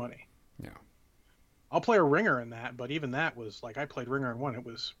cash money. Yeah. I'll play a ringer in that, but even that was like I played ringer in one. It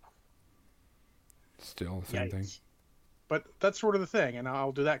was still the same thing. But that's sort of the thing, and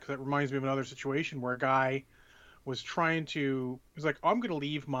I'll do that because it reminds me of another situation where a guy was like, I'm going to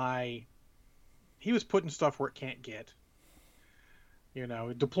leave he was putting stuff where it can't get.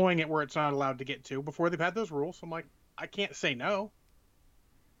 Deploying it where it's not allowed to get to before they've had those rules. So I'm like, I can't say no.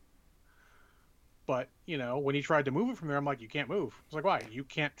 But, when he tried to move it from there, I'm like, you can't move. I was like, why? You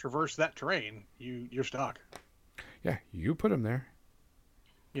can't traverse that terrain. You're stuck. Yeah, you put him there.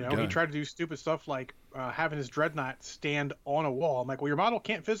 He tried to do stupid stuff like having his Dreadnought stand on a wall. I'm like, well, your model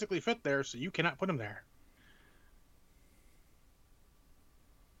can't physically fit there, so you cannot put him there.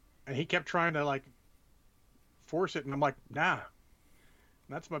 And he kept trying to, force it, and I'm like, nah.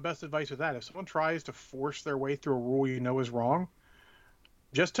 And that's my best advice with that. If someone tries to force their way through a rule is wrong,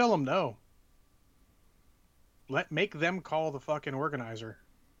 just tell them no. Make them call the fucking organizer.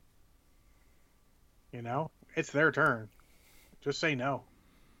 It's their turn. Just say no.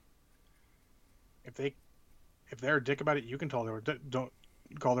 If they're a dick about it, you can tell them. Don't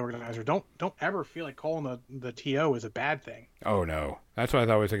call the organizer. Don't ever feel like calling the TO is a bad thing. Oh no, that's what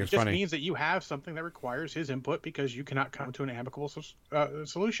I always think is funny. It just means that you have something that requires his input because you cannot come to an amicable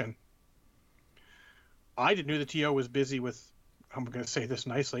solution. I didn't know the TO was busy with, I'm going to say this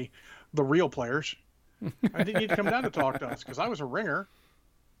nicely, the real players. I didn't need to come down to talk to us because I was a ringer.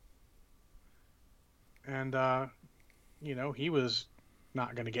 And, he was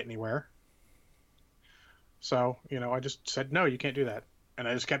not going to get anywhere. So, I just said, no, you can't do that. And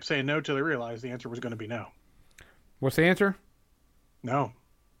I just kept saying no till I realized the answer was going to be no. What's the answer? No.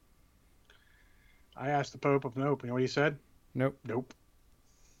 I asked the Pope of nope. You know what he said? Nope. Nope.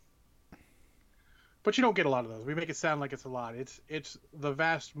 But you don't get a lot of those. We make it sound like it's a lot. It's the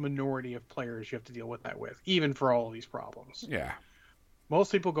vast minority of players you have to deal with that with, even for all of these problems. Yeah.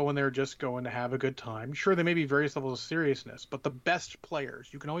 Most people go in there just going to have a good time. Sure, there may be various levels of seriousness, but the best players,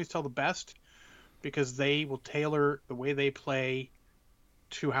 you can always tell the best because they will tailor the way they play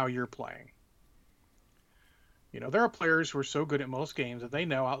to how you're playing. There are players who are so good at most games that they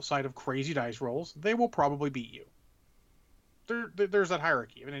know outside of crazy dice rolls, they will probably beat you. There's that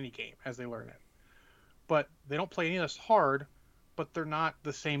hierarchy in any game as they learn it. But they don't play any of this hard, but they're not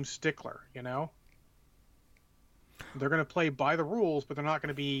the same stickler, They're going to play by the rules, but they're not going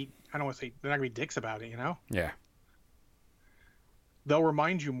to be, I don't want to say, they're not going to be dicks about it, Yeah. They'll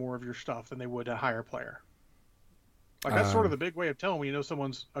remind you more of your stuff than they would a higher player. Like, that's sort of the big way of telling when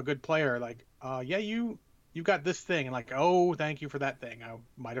someone's a good player. Like, yeah, you got this thing. And like, oh, thank you for that thing. I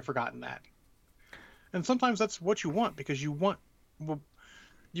might have forgotten that. And sometimes that's what you want because you want to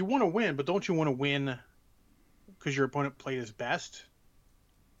win, but don't you want to win because your opponent played his best?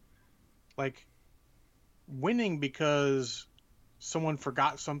 Like, winning because someone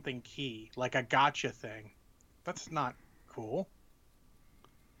forgot something key, like a gotcha thing, that's not cool.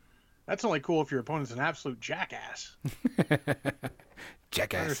 That's only cool if your opponent's an absolute jackass.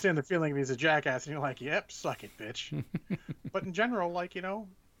 Jackass. I understand the feeling if he's a jackass and you're like, yep, suck it, bitch. But in general, like,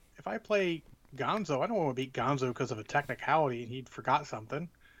 if I play Gonzo, I don't want to beat Gonzo because of a technicality and he forgot something.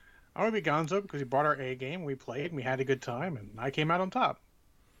 I want to beat Gonzo because he brought our A game, we played, and we had a good time, and I came out on top.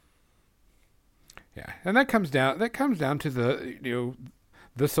 Yeah, and that comes down to the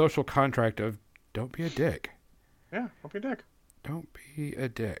the social contract of don't be a dick. Yeah, don't be a dick. Don't be a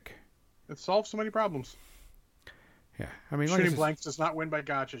dick. It solves so many problems. Yeah, I mean, Shooting blanks does not win by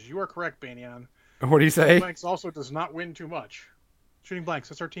gotchas. You are correct, Banyan. What do you say? Shooting blanks also does not win too much. Shooting blanks.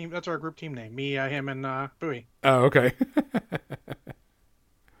 That's our team. That's our group team name. Me, him, and Bowie. Oh, okay.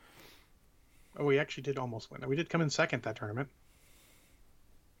 Oh, we actually did almost win. We did come in second that tournament.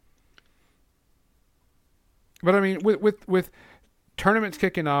 But I mean, with tournaments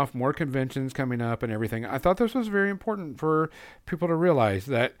kicking off, more conventions coming up, and everything, I thought this was very important for people to realize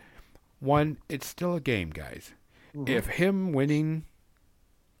that one, it's still a game, guys. Mm-hmm. If him winning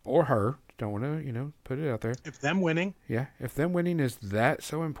or her, don't want to, put it out there. If them winning. Yeah. If them winning is that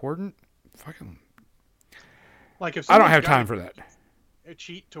so important, fucking. Like if I don't have time for that. A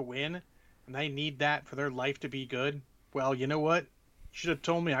cheat to win, and they need that for their life to be good. Well, you know what? You should have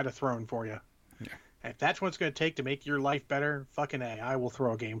told me I'd have thrown for you. Yeah. If that's what it's going to take to make your life better, fucking A, I will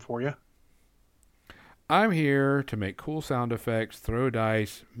throw a game for you. I'm here to make cool sound effects, throw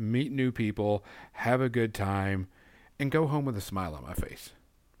dice, meet new people, have a good time, and go home with a smile on my face.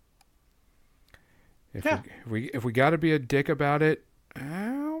 If we got to be a dick about it,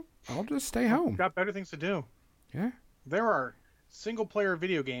 I'll just stay home. Got better things to do. Yeah. There are single-player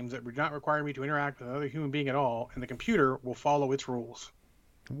video games that would not require me to interact with another human being at all, and the computer will follow its rules.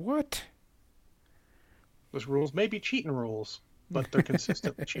 What? Those rules may be cheating rules, but they're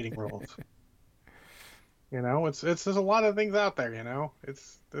consistently cheating rules. There's a lot of things out there,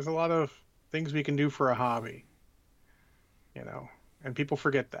 there's a lot of things we can do for a hobby, and people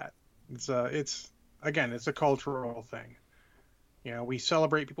forget that. It's a cultural thing. We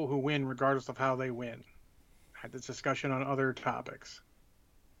celebrate people who win regardless of how they win. Had this discussion on other topics.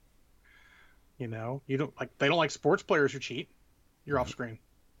 They don't like sports players who cheat. You're off screen.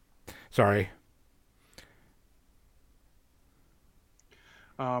 Sorry.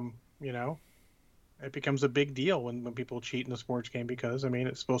 It becomes a big deal when people cheat in a sports game because,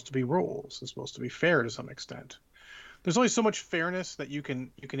 it's supposed to be rules. It's supposed to be fair to some extent. There's only so much fairness that you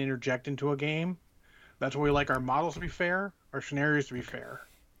can interject into a game. That's why we like our models to be fair, our scenarios to be fair,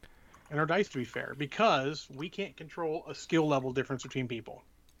 and our dice to be fair, because we can't control a skill level difference between people.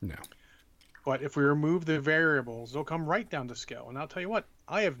 No. But if we remove the variables, they'll come right down to skill. And I'll tell you what,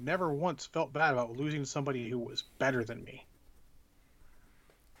 I have never once felt bad about losing to somebody who was better than me.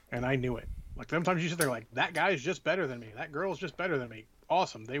 And I knew it. Like, sometimes you sit there like, that guy's just better than me. That girl's just better than me.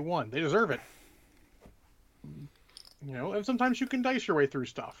 Awesome. They won. They deserve it. And sometimes you can dice your way through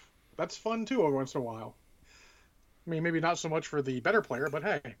stuff. That's fun, too, every once in a while. Maybe not so much for the better player, but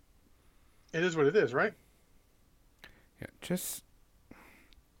hey, it is what it is, right? Yeah, just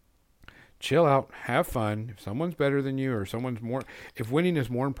chill out. Have fun. If someone's better than you or if winning is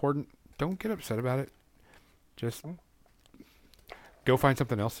more important, don't get upset about it. Just go find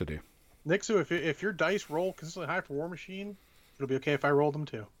something else to do. Nixu, if your dice roll consistently high for War Machine, it'll be okay if I roll them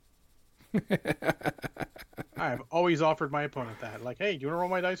too. I have always offered my opponent that. Like, hey, do you want to roll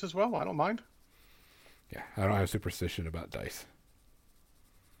my dice as well? I don't mind. Yeah, I don't have superstition about dice.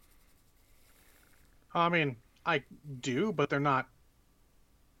 I do, but they're not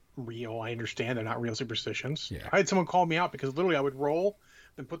real. I understand they're not real superstitions. Yeah. I had someone call me out because literally I would roll,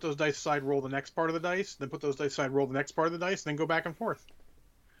 then put those dice aside, roll the next part of the dice, then put those dice aside, roll the next part of the dice, then go back and forth.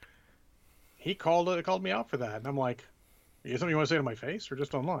 He called me out for that, and I'm like, "You have something you want to say to my face, or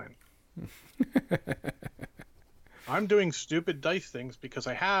just online?" I'm doing stupid dice things because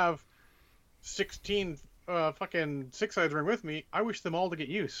I have 16 fucking six-sided ring with me, I wish them all to get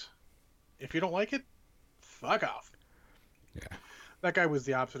use. If you don't like it, fuck off. Yeah. That guy was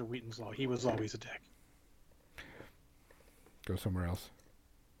the opposite of Wheaton's Law. He was always a dick. Go somewhere else.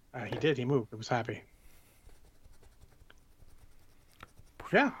 He did. He moved. I was happy.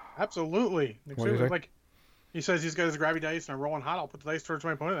 Yeah, absolutely. What do you say? Like, he says he's got his grabby dice and I'm rolling hot. I'll put the dice towards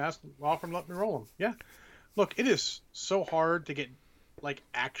my opponent and ask him, offer him to let me roll them. Yeah. Look, it is so hard to get like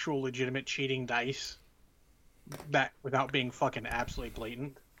actual legitimate cheating dice that without being fucking absolutely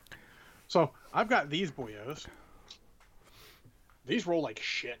blatant. So I've got these boyos. These roll like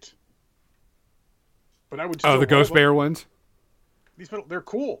shit. But I would still Oh, the Ghost Bear ones? they're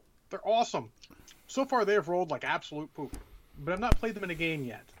cool. They're awesome. So far they have rolled like absolute poop. But I've not played them in a game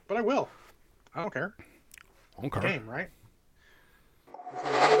yet. But I will. I don't care. Okay. Game, right? It's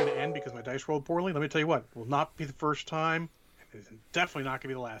not going to end because my dice rolled poorly. Let me tell you what. It will not be the first time. It's definitely not going to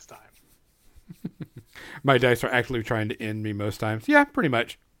be the last time. My dice are actually trying to end me most times. Yeah, pretty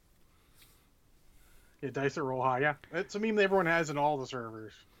much. Yeah, dice that roll high. Yeah. It's a meme that everyone has in all the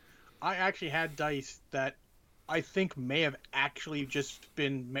servers. I actually had dice that I think may have actually just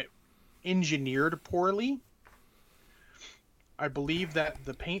been engineered poorly. I believe that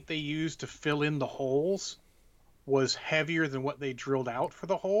the paint they used to fill in the holes was heavier than what they drilled out for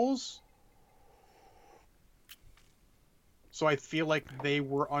the holes. So I feel like they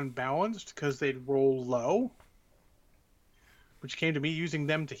were unbalanced because they'd roll low. Which came to me using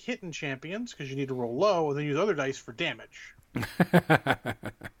them to hit in champions because you need to roll low and then use other dice for damage.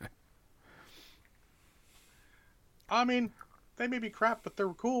 I mean, they may be crap, but they're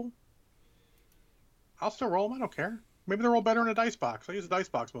cool. I'll still roll them. I don't care. Maybe they're all better in a dice box. I use a dice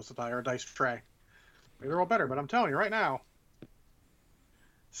box most of the time, or a dice tray. Maybe they're all better, but I'm telling you right now.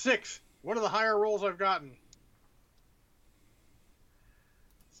 6. What are the higher rolls I've gotten?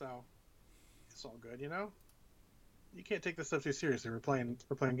 So, it's all good, you know? You can't take this stuff too seriously. We're playing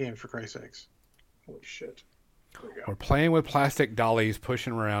games, for Christ's sakes. Holy shit. There we go. We're playing with plastic dollies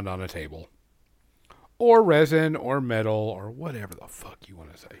pushing around on a table. Or resin, or metal, or whatever the fuck you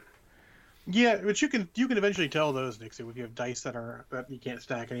want to say. Yeah, but you can eventually tell those, Nixie, if you have dice that you can't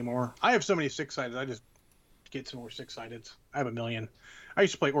stack anymore. I have so many six-sided, I just get some more six-sideds. I have a million. I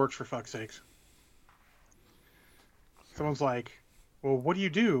used to play orcs for fuck's sakes. Someone's like, well, what do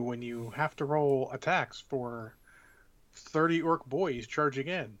you do when you have to roll attacks for 30 orc boys charging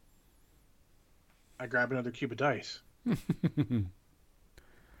in? I grab another cube of dice.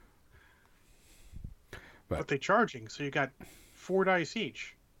 But they charging, so you got 4 dice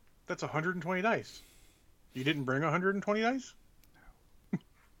each. That's 120 dice. You didn't bring 120 dice?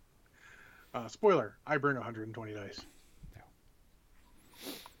 No. Spoiler, I bring 120 dice. No.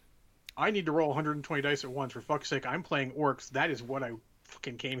 I need to roll 120 dice at once. For fuck's sake, I'm playing orcs. That is what I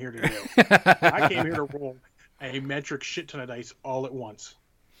fucking came here to do. I came here to roll a metric shit ton of dice all at once.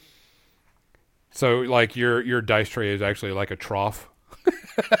 So, like, your dice tray is actually like a trough?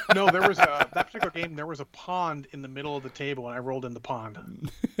 No, there was that particular game, there was a pond in the middle of the table, and I rolled in the pond.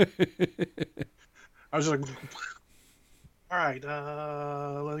 I was just like, all right,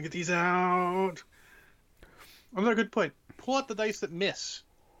 let me get these out. Another good point. Pull out the dice that miss.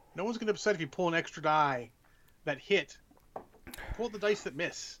 No one's going to be upset if you pull an extra die that hit. Pull out the dice that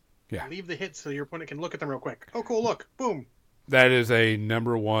miss. Yeah. Leave the hits so your opponent can look at them real quick. Oh, cool, look. Boom. That is a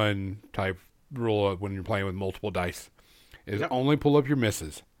number one type rule when you're playing with multiple dice. Is only pull up your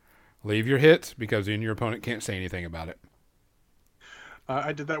misses. Leave your hits because then your opponent can't say anything about it.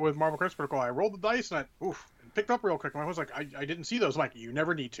 I did that with Marvel Crisis Protocol. I rolled the dice and picked up real quick. And I was like, I didn't see those. I'm like, you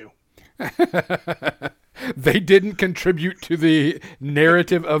never need to. They didn't contribute to the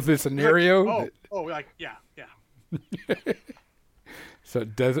narrative of the scenario. Yeah. So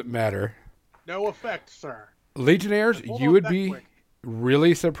it doesn't matter. No effect, sir. Legionnaires, you would be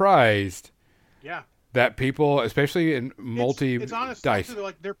really surprised. Yeah. That people, especially in it's honest, dice,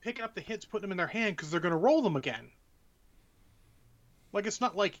 they're picking up the hits, putting them in their hand because they're going to roll them again. Like, it's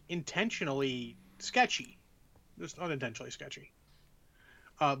not like intentionally sketchy. It's unintentionally sketchy.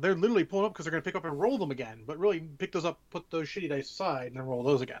 They're literally pulling up because they're going to pick up and roll them again, but really pick those up, put those shitty dice aside, and then roll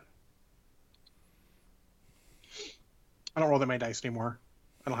those again. I don't roll that many dice anymore.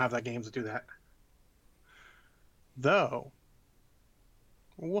 I don't have that games to do that. Though,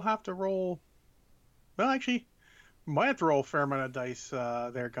 we'll have to roll. Well, actually, might have to roll a fair amount of dice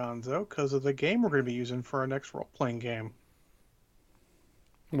there, Gonzo, because of the game we're going to be using for our next role-playing game.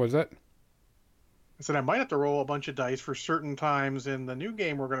 What's that? I said I might have to roll a bunch of dice for certain times in the new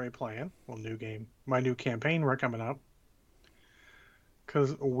game we're going to be playing. Well, new game. My new campaign we're coming up.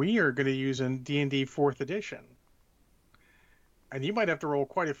 Because we are going to use in D&D 4th edition. And you might have to roll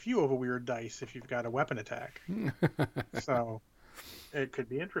quite a few of a weird dice if you've got a weapon attack. So it could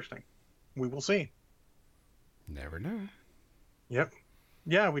be interesting. We will see. Never know. Yep.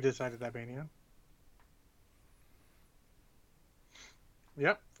 Yeah, we decided that, Bania.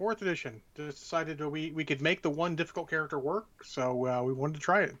 Yep, 4th edition. Just decided we could make the one difficult character work, so we wanted to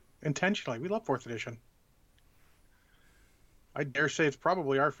try it intentionally. We love 4th edition. I dare say it's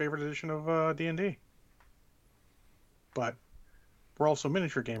probably our favorite edition of D&D. But we're also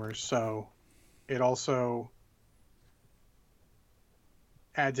miniature gamers, so it also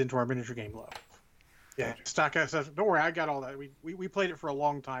adds into our miniature game love. Yeah, stock SF. Don't worry, I got all that. We played it for a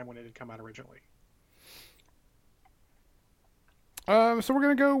long time when it had come out originally. So we're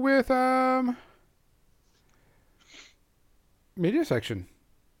gonna go with media section.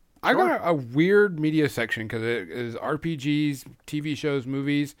 I Sure. got a weird media section because it is RPGs, TV shows,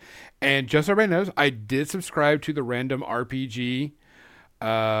 movies, and just so everybody knows, I did subscribe to the random RPG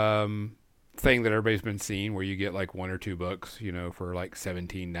thing that everybody's been seeing, where you get like 1 or 2 books, for like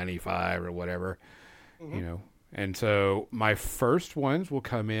 $17.95 or whatever, And so my first ones will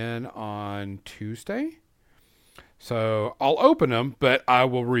come in on Tuesday. So I'll open them, but I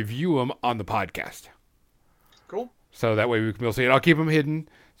will review them on the podcast. Cool. So that way we can see it. I'll keep them hidden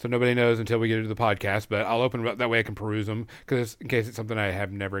so nobody knows until we get into the podcast, but I'll open them up. That way I can peruse them in case it's something I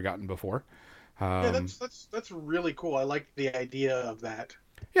have never gotten before. Yeah, that's really cool. I like the idea of that.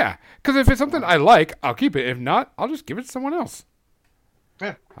 Yeah, because if it's something I like, I'll keep it. If not, I'll just give it to someone else.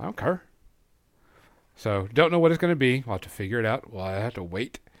 Yeah. I don't care. So don't know what it's going to be. We'll have to figure it out. Well, I have to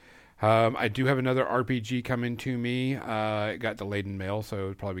wait. I do have another RPG coming to me. It got delayed in mail, so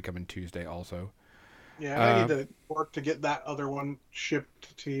it'll probably be coming Tuesday also. Yeah, I need to work to get that other one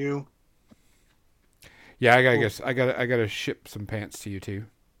shipped to you. Yeah, I gotta ship some pants to you too.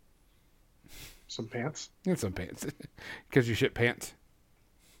 Some pants? And some pants, because you ship pants.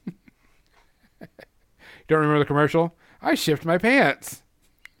 Don't remember the commercial? I shipped my pants.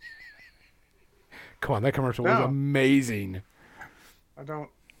 Come on, that commercial was amazing. I don't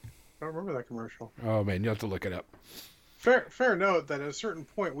remember that commercial. Oh man, you'll have to look it up. Fair note that at a certain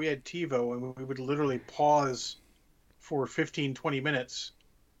point we had TiVo and we would literally pause for 15, 20 minutes,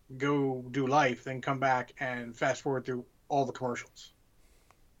 go do life, then come back and fast forward through all the commercials.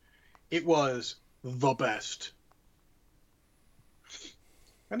 It was the best.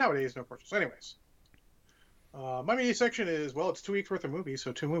 And nowadays, no commercials. Anyways, my media section is, it's 2 weeks worth of movies,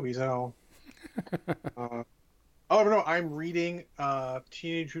 so 2 movies. No, I'm reading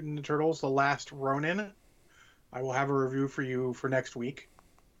Teenage Mutant Ninja Turtles: The Last Ronin. I will have a review for you for next week.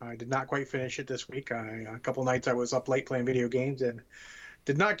 I did not quite finish it this week. A couple nights I was up late playing video games and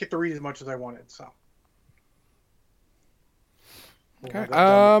did not get to read as much as I wanted. So, okay.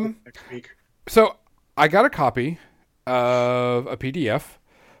 Next week. So I got a copy of a PDF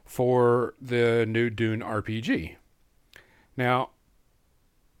for the new Dune RPG. Now,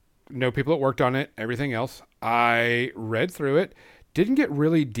 know people that worked on it, everything else. I read through it. Didn't get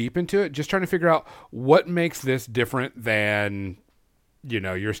really deep into it, just trying to figure out what makes this different than,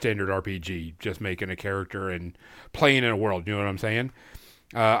 your standard RPG, just making a character and playing in a world. You know what I'm saying?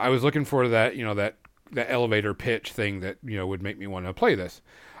 I was looking for that, that elevator pitch thing that, would make me want to play this.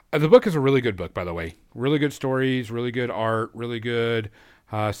 The book is a really good book, by the way. Really good stories, really good art, really good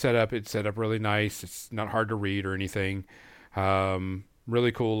setup. It's set up really nice. It's not hard to read or anything.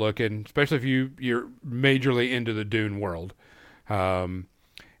 Really cool looking, especially if you're majorly into the Dune world. And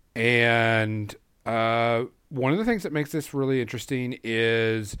one of the things that makes this really interesting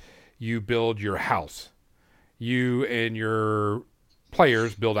is you build your house. You and your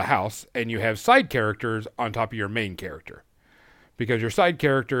players build a house, and you have side characters on top of your main character. Because your side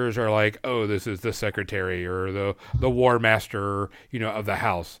characters are like, oh, this is the secretary or the war master, of the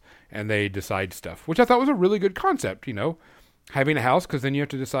house, and they decide stuff, which I thought was a really good concept, having a house, because then you have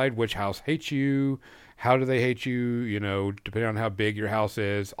to decide which house hates you. How do they hate you? Depending on how big your house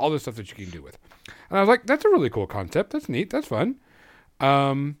is, all this stuff that you can do with. And I was like, that's a really cool concept. That's neat. That's fun.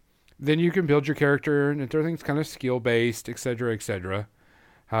 Then you can build your character, and everything's kind of skill-based, et cetera, et cetera.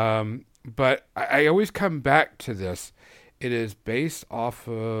 But I always come back to this. It is based off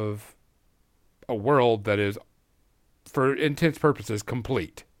of a world that is, for intents purposes,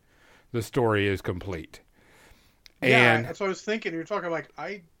 complete. The story is complete. Yeah, And that's what I was thinking. You're talking like,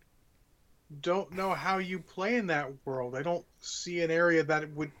 I don't know how you play in that world. I don't see an area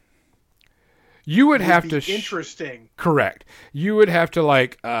that would you would have be to interesting. Correct. You would have to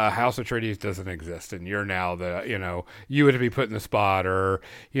House Atreides doesn't exist, and you're now you would be put in the spot, or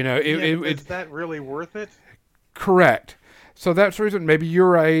is that really worth it? Correct. So that's the reason maybe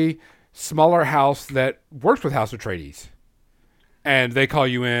you're a smaller house that works with House Atreides. and they call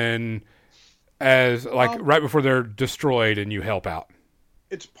you in as like Um, right before they're destroyed, and you help out.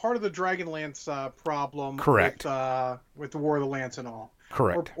 it's part of the Dragonlance problem Correct. with the War of the Lance and all,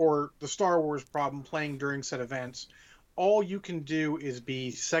 Correct. or the Star Wars problem playing during said events. All you can do is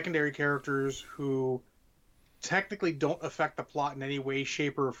be secondary characters who technically don't affect the plot in any way,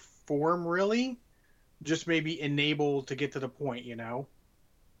 shape, or form, really. Just maybe enable to get to the point, you know?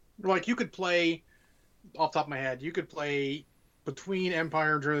 Like, you could play, off the top of my head, you could play between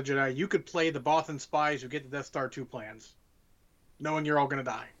Empire and Return of the Jedi, you could play the Bothan spies who get the Death Star 2 plans, knowing you're all going to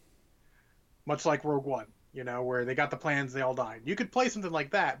die. Much like Rogue One, you know, where they got the plans, they all died. You could play something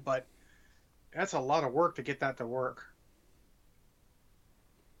like that, but that's a lot of work to get that to work.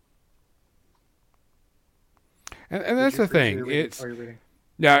 And that's the thing. It's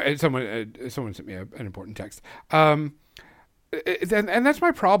yeah. Someone sent me an important text. And that's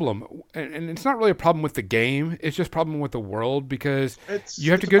my problem. And it's not really a problem with the game. It's just a problem with the world because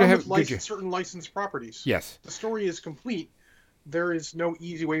you have to go to have certain licensed properties. Yes. The story is complete. There is no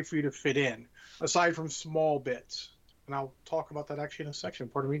easy way for you to fit in, aside from small bits. And I'll talk about that actually in a section,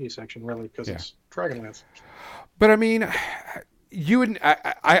 part of media section, really, because it's Dragonlance. But I mean,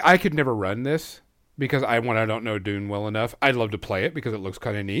 I could never run this because I don't know Dune well enough. I'd love to play it because it looks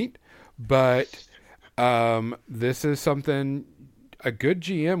kind of neat, but this is something a good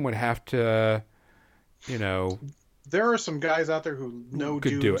GM would have to, you know. There are some guys out there who know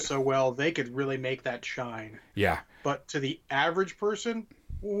Dune so well they could really make that shine. Yeah. But to the average person,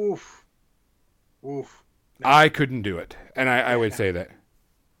 oof. No. I couldn't do it, and I would say that.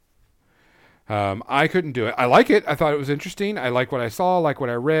 I couldn't do it. I like it. I thought it was interesting. I like what I saw, like what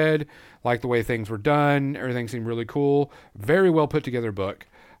I read, like the way things were done. Everything seemed really cool. Very well put together book.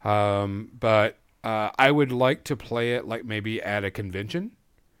 But I would like to play it like maybe at a convention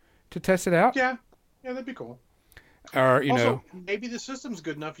to test it out. Yeah, that'd be cool. Or also, maybe the system's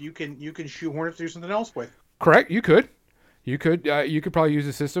good enough you can shoehorn it to do something else with. Correct. You could probably use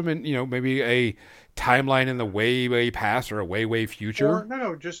the system and maybe a timeline in the way past or a way future. Or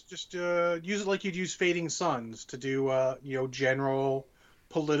no, just use it like you'd use Fading Suns to do general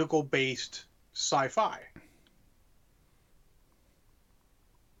political based sci-fi.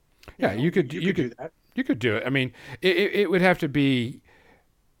 Yeah, you could do that. You could do it. I mean, it would have to be.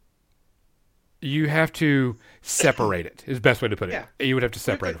 You have to separate it. Is the best way to put it. Yeah. You would have to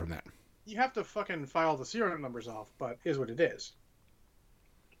separate it from that. You have to fucking file the serial numbers off, but is what it is.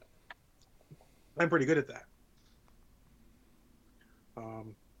 I'm pretty good at that.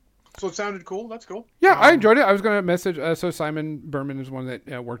 So it sounded cool. That's cool. Yeah, I enjoyed it. I was going to message. So Simon Berman is one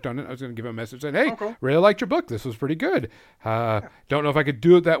that worked on it. I was going to give him a message saying, "Hey, cool. Really liked your book. This was pretty good. Don't know if I could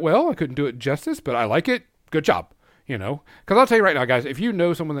do it that well. I couldn't do it justice, but I like it. Good job." Because I'll tell you right now, guys, if you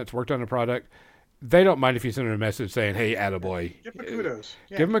know someone that's worked on a product, they don't mind if you send them a message saying, "Hey, attaboy." Give them kudos.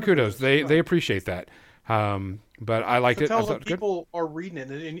 Yeah, give them a kudos. They appreciate that. But I liked it. Tell them people are reading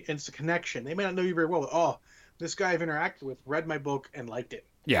it, and it's a connection. They may not know you very well. But, this guy I've interacted with read my book and liked it.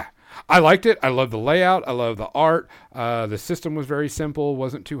 Yeah, I liked it. I love the layout. I love the art. The system was very simple.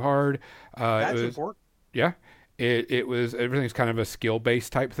 Wasn't too hard. That's important. Yeah, it was. Everything's kind of a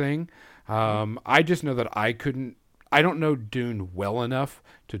skill-based type thing. I just know that I couldn't. I don't know Dune well enough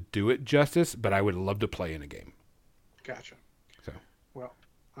to do it justice, but I would love to play in a game. Gotcha. So, well,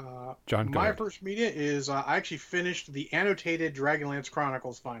 John, my first media is I actually finished the annotated Dragonlance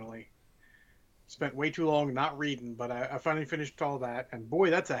Chronicles finally. Spent way too long not reading, but I finally finished all that. And boy,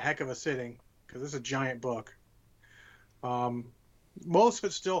 that's a heck of a sitting because it's a giant book. Most of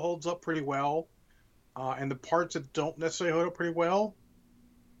it still holds up pretty well. And the parts that don't necessarily hold up pretty well,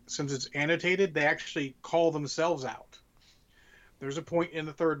 since it's annotated, they actually call themselves out. There's a point in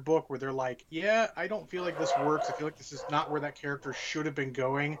the third book where they're like, yeah, I don't feel like this works. I feel like this is not where that character should have been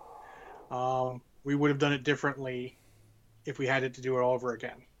going. We would have done it differently if we had it to do it all over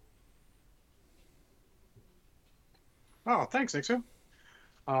again. Oh, thanks, Nixon.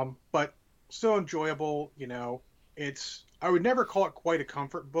 But still enjoyable, I would never call it quite a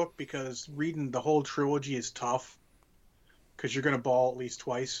comfort book because reading the whole trilogy is tough because you're going to bawl at least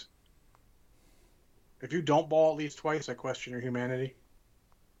twice. If you don't bawl at least twice, I question your humanity.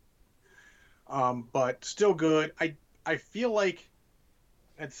 But still good. I feel like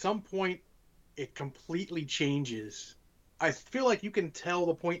at some point it completely changes. I feel like you can tell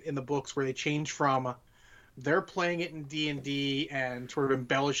the point in the books where they change from they're playing it in D&D and sort of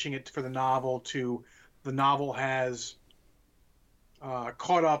embellishing it for the novel to the novel has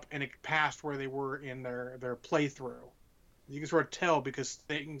caught up and it passed where they were in their playthrough. You can sort of tell because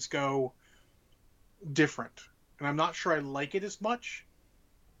things go different. And I'm not sure I like it as much,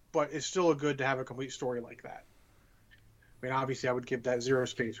 but it's still good to have a complete story like that. I mean, obviously, I would give that zero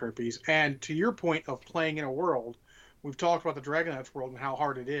space herpes. And to your point of playing in a world, we've talked about the Dragonlance world and how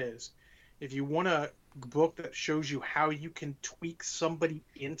hard it is. If you want a book that shows you how you can tweak somebody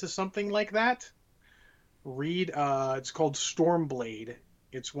into something like that, read. It's called Stormblade.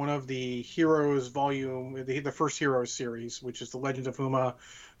 It's one of the Heroes volume, the first Heroes series, which is the Legends of Huma,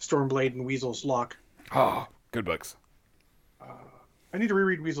 Stormblade, and Weasel's Luck. Oh, good books. I need to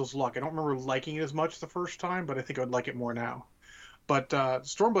reread Weasel's Luck. I don't remember liking it as much the first time, but I think I would like it more now. But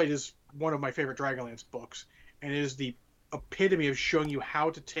Stormblade is one of my favorite Dragonlance books, and it is the epitome of showing you how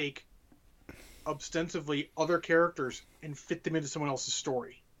to take ostensibly other characters and fit them into someone else's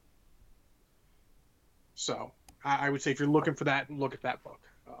story. So I would say if you're looking for that, look at that book.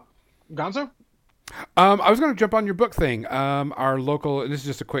 Gonzo? I was going to jump on your book thing. Our local, this is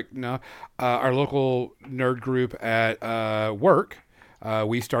just a quick, no, our local nerd group at work,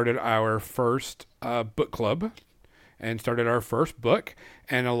 we started our first book club and started our first book.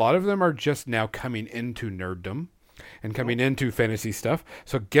 And a lot of them are just now coming into nerddom and coming into fantasy stuff.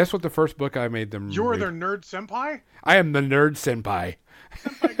 So guess what the first book I made them You're read? their nerd senpai? I am the nerd senpai.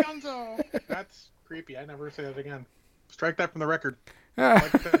 Senpai Gonzo! That's creepy. I never say that again. Strike that from the record.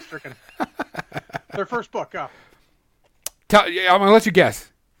 Like that stricken. Their first book. I'm going to let you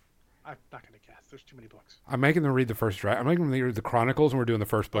guess. I'm not going to guess. There's too many books. I'm making them read the first I'm making them read the Chronicles, and we're doing the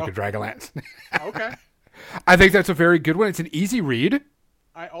first book of Dragonlance. Okay. I think that's a very good one. It's an easy read.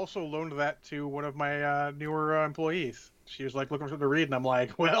 I also loaned that to one of my newer employees. She was like looking for something to read, and I'm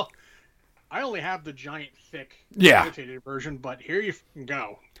like, well, I only have the giant, thick, annotated version, but here you can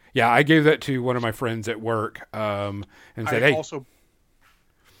go. Yeah, I gave that to one of my friends at work, and said, "Hey." Also,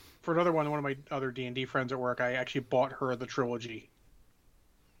 for another one of my other D&D friends at work, I actually bought her the trilogy.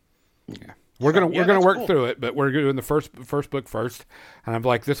 Yeah, we're gonna work through it, but we're doing the first book first, and I'm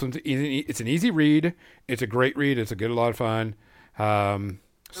like, this one's easy. It's an easy read. It's a great read. It's a lot of fun.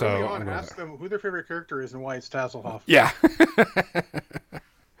 So early on, ask them who their favorite character is and why it's Tasselhoff. Yeah.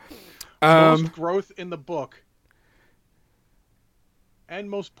 Most growth in the book, and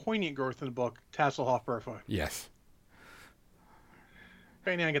most poignant growth in the book, Tasselhoff Bertha. Yes.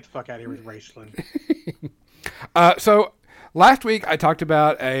 Fanny, get the fuck out of here with Raceland. So last week I talked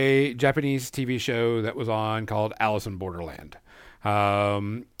about a Japanese TV show that was on called Alice in Borderland.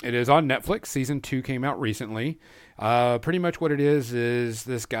 It is on Netflix. Season 2 came out recently. Pretty much what it is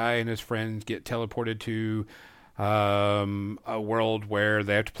this guy and his friends get teleported to a world where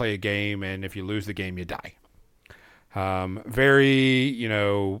they have to play a game, and if you lose the game, you die.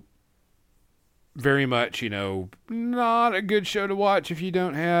 Very much, not a good show to watch if you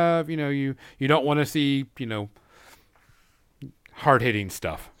don't have, you don't want to see, hard-hitting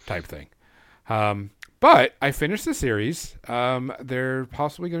stuff type thing. But I finished the series. There's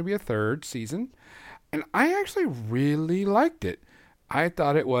possibly going to be a third season, and I actually really liked it. I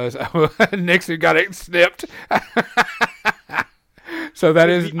thought it was Nixon got it snipped. So that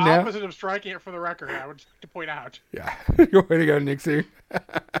is the opposite of striking it for the record, I would like to point out. Yeah, good way to go, Nixie.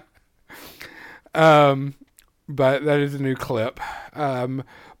 But that is a new clip.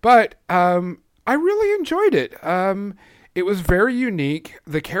 But I really enjoyed it. It was very unique.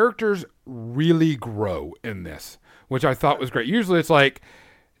 The characters really grow in this, which I thought was great. Usually it's like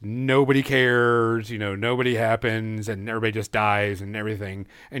nobody cares, nobody happens, and everybody just dies and everything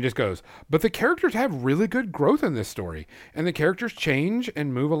and just goes. But the characters have really good growth in this story, and the characters change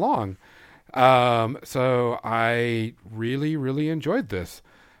and move along. So I really, really enjoyed this.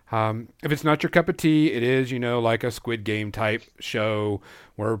 If it's not your cup of tea, it is, like a Squid Game type show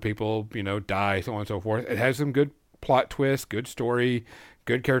where people, die, so on and so forth. It has some good plot twists, good story,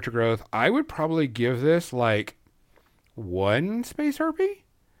 good character growth. I would probably give this like 1 space herpy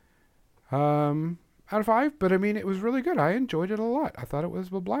out of 5, but I mean, it was really good. I enjoyed it a lot. I thought it was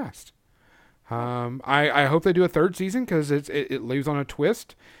a blast. I hope they do a third season because it leaves on a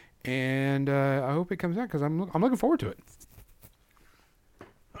twist, and I hope it comes out because I'm looking forward to it.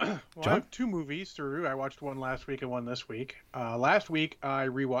 Well, I have 2 movies to review. I watched one last week and one this week. Last week I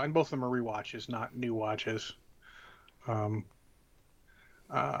rewatched, and both of them are rewatches, not new watches.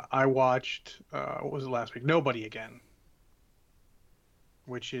 I watched what was it last week? Nobody Again,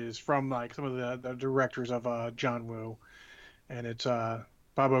 which is from like some of the directors of John Woo, and it's Bob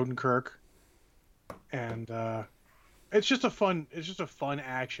Odenkirk, and it's just a fun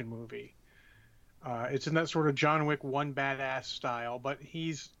action movie. It's in that sort of John Wick 1 badass style, but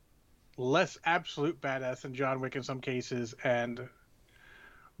he's less absolute badass than John Wick in some cases and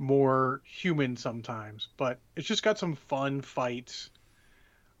more human sometimes. But it's just got some fun fights.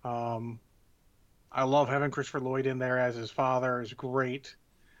 I love having Christopher Lloyd in there as his father. Is great.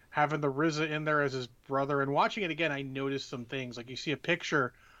 having the RZA in there as his brother, and watching it again, I noticed some things. Like you see a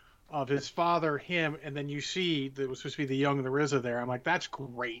picture of his father, him, and then you see that it was supposed to be the young the RZA there. I'm like, that's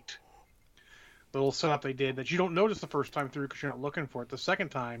great. The little setup they did that you don't notice the first time through because you're not looking for it. The second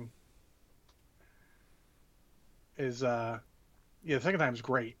time is the second time is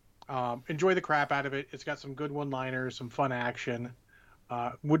great. Enjoy the crap out of it. It's got some good one-liners, some fun action.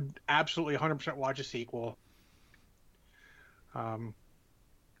 Would absolutely 100% watch a sequel.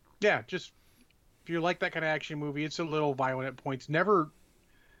 Just if you like that kind of action movie, it's a little violent at points. Never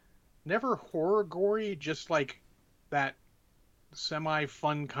horror gory, just like that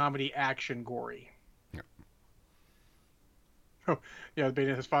semi-fun comedy action gory. Yep. Oh, yeah,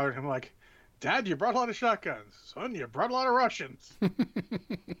 being his father and him like, Dad, you brought a lot of shotguns. Son, you brought a lot of Russians.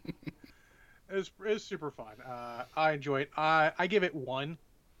 It's super fun. I enjoy it. I give it 1.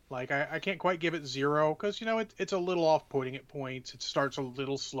 Like, I can't quite give it 0 because, it's a little off-putting at points. It starts a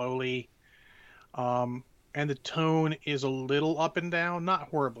little slowly. And the tone is a little up and down. Not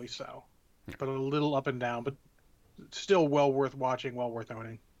horribly so, but a little up and down. But still well worth watching, well worth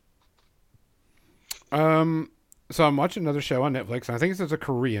owning. So I'm watching another show on Netflix, and I think this is a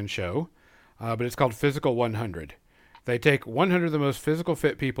Korean show, but it's called Physical 100. They take 100 of the most physical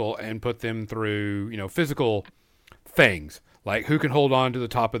fit people and put them through, physical things. Like who can hold on to the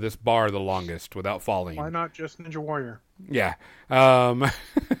top of this bar the longest without falling. Why not just Ninja Warrior? Yeah.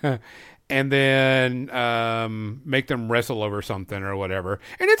 And then make them wrestle over something or whatever.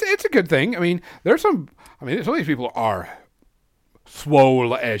 And it's a good thing. I mean, some of these people are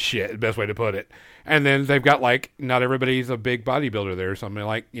swole as shit, the best way to put it. And then they've got, like, not everybody's a big bodybuilder there. Something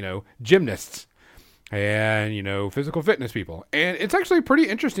like, gymnasts and, physical fitness people. And it's actually pretty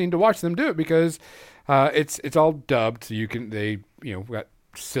interesting to watch them do it because it's all dubbed. So they got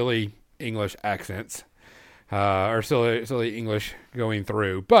silly English accents. Or silly English going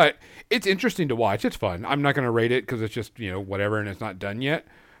through. But it's interesting to watch. It's fun. I'm not going to rate it because it's just, whatever, and it's not done yet.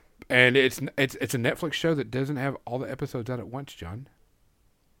 And it's a Netflix show that doesn't have all the episodes out at once, John.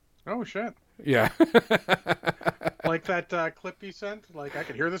 Oh, shit. Yeah. Like that clip you sent? Like, I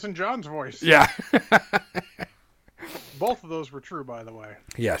could hear this in John's voice. Yeah. Both of those were true, by the way.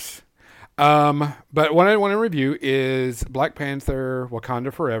 Yes. But what I want to review is Black Panther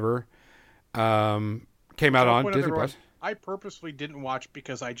Wakanda Forever. Came out on Disney Plus. I purposely didn't watch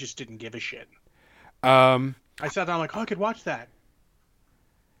because I just didn't give a shit. I sat down like, I could watch that.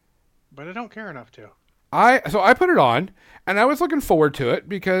 But I don't care enough to. So I put it on, and I was looking forward to it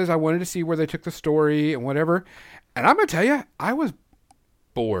because I wanted to see where they took the story and whatever. And I'm going to tell you, I was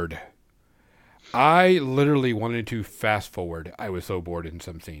bored. I literally wanted to fast forward. I was so bored in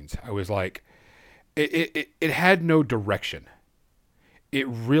some scenes. I was like, it had no direction. It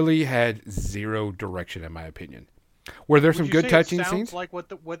really had zero direction, in my opinion. Were there some good touching scenes? Like what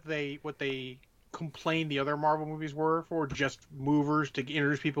they complained the other Marvel movies were for, just movers to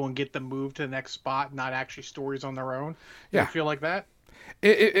introduce people and get them moved to the next spot, not actually stories on their own. Did it feel like that?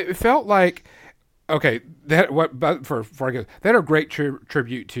 It felt like, okay, they had a great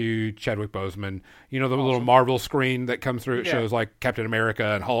tribute to Chadwick Boseman. The awesome little Marvel screen that comes through. It shows like Captain America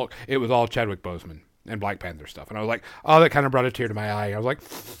and Hulk. It was all Chadwick Boseman and Black Panther stuff. And I was like, oh, that kind of brought a tear to my eye. I was like,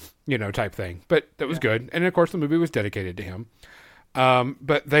 type thing. But that was good. And of course the movie was dedicated to him.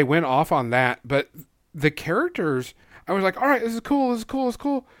 But they went off on that. But the characters, I was like, all right, this is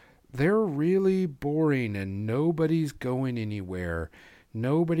cool. They're really boring and nobody's going anywhere.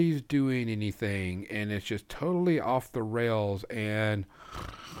 Nobody's doing anything. And it's just totally off the rails. And,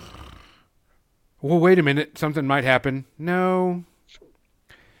 well, wait a minute. Something might happen. No.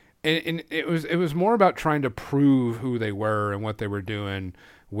 And it was more about trying to prove who they were and what they were doing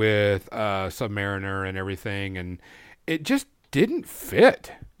with Submariner and everything. And it just didn't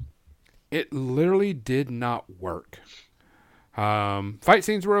fit. It literally did not work. Fight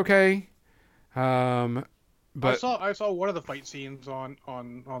scenes were okay. But I saw one of the fight scenes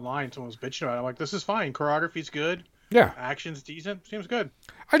online. Someone was bitching about it. I'm like, this is fine. Choreography's good. Yeah. Action's decent. Seems good.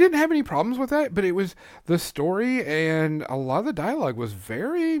 I didn't have any problems with that, but it was the story and a lot of the dialogue was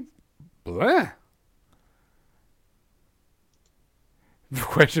very bleh.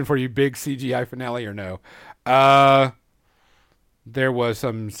 Question for you, big CGI finale or no? There was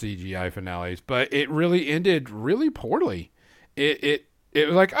some CGI finales, but it really ended really poorly. It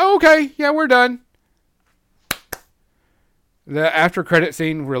was like, oh, okay, yeah, we're done. The after credit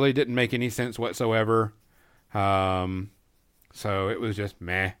scene really didn't make any sense whatsoever. So it was just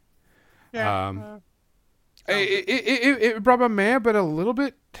meh. Yeah. It brought a meh, but a little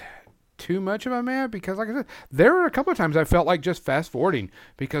bit too much of a meh, because like I said, there were a couple of times I felt like just fast forwarding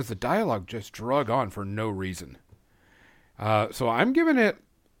because the dialogue just drug on for no reason. So I'm giving it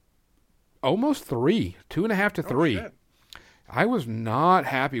almost 3, 2.5 to 3. Shit. I was not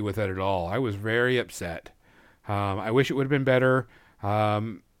happy with it at all. I was very upset. I wish it would have been better.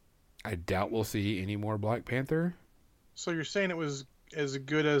 I doubt we'll see any more Black Panther. So you're saying it was as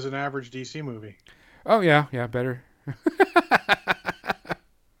good as an average DC movie? Oh, yeah, better.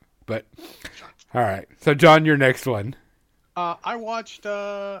 But, all right. So, John, your next one. I watched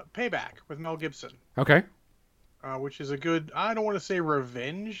Payback with Mel Gibson, Okay. which is a good, I don't want to say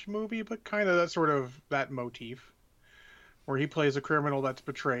revenge movie, but kind of that sort of that motif, where he plays a criminal that's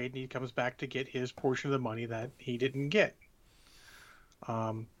betrayed and he comes back to get his portion of the money that he didn't get.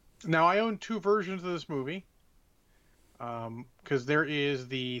 Now, I own 2 versions of this movie, because there is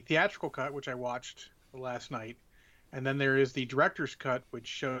the theatrical cut, which I watched last night, and then there is the director's cut,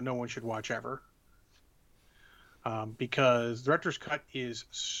 which no one should watch ever. Because the director's cut is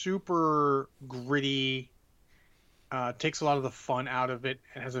super gritty, takes a lot of the fun out of it,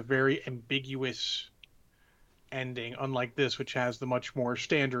 and has a very ambiguous ending, unlike this, which has the much more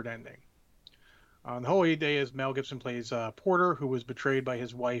standard ending. The whole idea is Mel Gibson plays Porter, who was betrayed by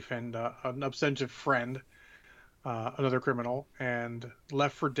his wife and an obsessive friend, another criminal, and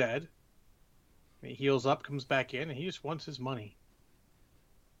left for dead. He heals up, comes back in, and he just wants his money.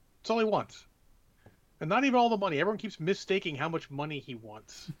 That's all he wants. And not even all the money. Everyone keeps mistaking how much money he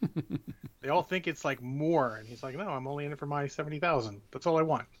wants. They all think it's like more, and he's like, no, I'm only in it for my $70,000. That's all I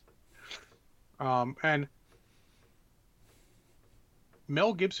want. And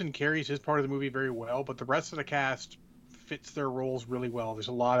Mel Gibson carries his part of the movie very well, but the rest of the cast fits their roles really well. There's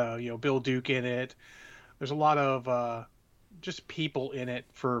a lot of, Bill Duke in it. There's a lot of just people in it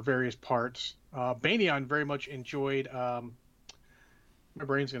for various parts. Banyan very much enjoyed. My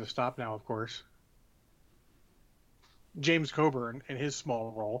brain's going to stop now, of course. James Coburn in his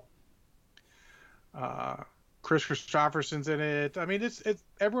small role. Chris Christopherson's in it. I mean, it's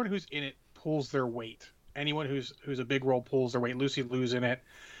everyone who's in it pulls their weight. Anyone who's a big role pulls their weight. Lucy Liu's in it,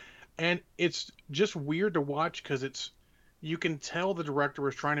 and it's just weird to watch because you can tell the director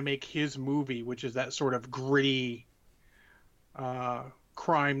was trying to make his movie, which is that sort of gritty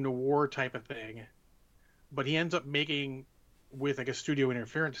crime noir type of thing, but he ends up making, with like a studio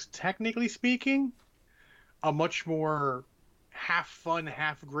interference, technically speaking, a much more half fun,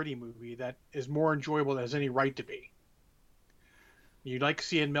 half gritty movie that is more enjoyable than has any right to be. You like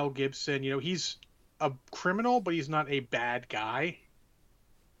seeing Mel Gibson. He's a criminal, but he's not a bad guy.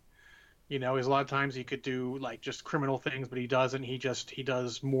 There's a lot of times he could do like just criminal things, but he doesn't. He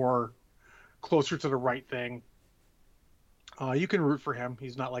does more closer to the right thing. You can root for him.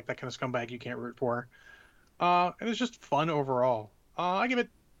 He's not like that kind of scumbag you can't root for. And it's just fun overall. I give it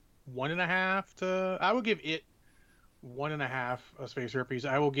 1.5 to. I will give it 1.5 space herpes.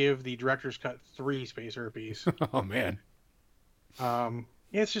 I will give the director's cut 3 space herpes. Oh man.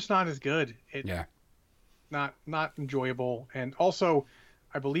 It's just not as good. Yeah. Not enjoyable, and also,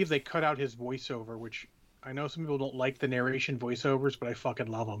 I believe they cut out his voiceover, which I know some people don't like the narration voiceovers, but I fucking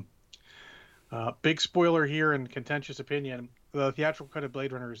love them. Big spoiler here and contentious opinion: the theatrical cut of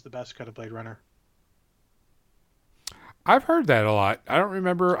Blade Runner is the best cut of Blade Runner. I've heard that a lot. I don't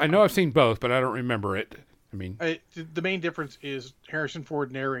remember. I know I've seen both, but I don't remember it. I mean, the main difference is Harrison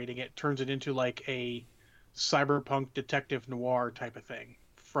Ford narrating it turns it into like a cyberpunk detective noir type of thing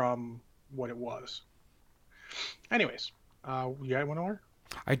from what it was. Anyways, you got one more?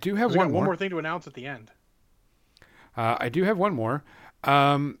 I do have one more thing to announce at the end. I do have one more.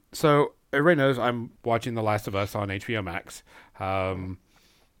 So everybody knows I'm watching The Last of Us on HBO Max.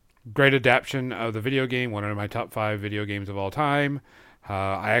 Great adaptation of the video game, one of my top 5 video games of all time.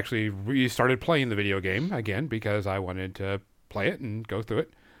 I actually restarted playing the video game again because I wanted to play it and go through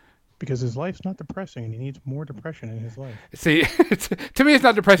it. Because his life's not depressing, and he needs more depression in his life. See, to me, it's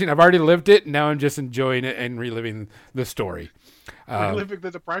not depressing. I've already lived it, and now I'm just enjoying it and reliving the story. Reliving the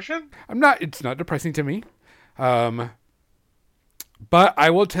depression? It's not depressing to me. But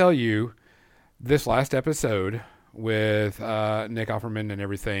I will tell you, this last episode with Nick Offerman and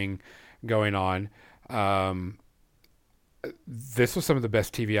everything going on, this was some of the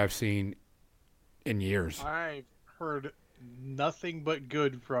best TV I've seen in years. I've heard nothing but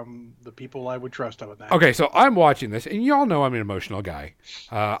good from the people I would trust on that. Okay, so I'm watching this, and y'all know I'm an emotional guy.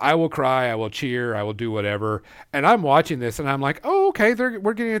 I will cry, I will cheer, I will do whatever. And I'm watching this, and I'm like, oh, okay,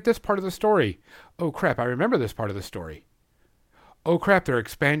 we're getting at this part of the story. Oh, crap, I remember this part of the story. Oh, crap, they're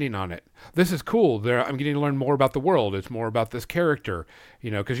expanding on it. This is cool. I'm getting to learn more about the world. It's more about this character,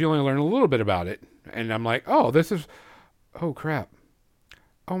 because you only learn a little bit about it. And I'm like, oh, crap.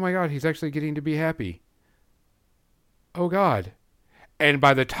 Oh, my God, he's actually getting to be happy. Oh, God. And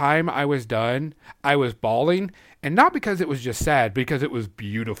by the time I was done, I was bawling, and not because it was just sad, because it was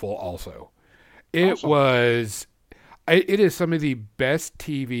beautiful also. It Awesome. was, it is some of the best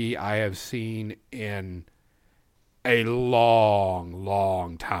TV I have seen in a long,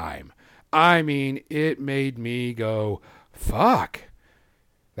 long time. I mean, it made me go, fuck,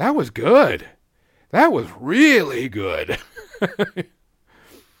 that was good. That was really good.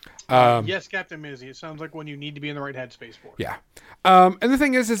 Yes, Captain Mizzy. It sounds like one you need to be in the right headspace for. Yeah. And the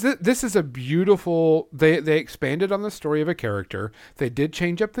thing is that this is a beautiful, they expanded on the story of a character. They did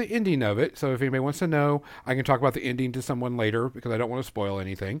change up the ending of it. So if anybody wants to know, I can talk about the ending to someone later because I don't want to spoil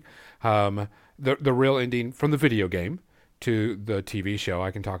anything. The real ending from the video game to the TV show,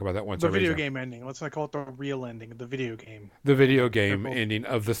 I can talk about that once. The video game ending. Let's not call it the real ending. The video game. The video game ending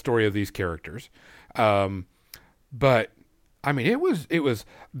of the story of these characters. But I mean, it was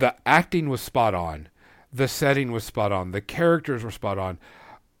the acting was spot on. The setting was spot on. The characters were spot on.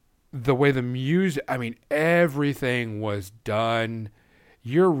 The way the music, I mean, everything was done.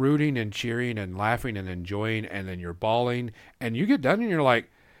 You're rooting and cheering and laughing and enjoying, and then you're bawling, and you get done and you're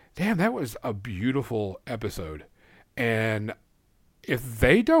like, damn, that was a beautiful episode. And if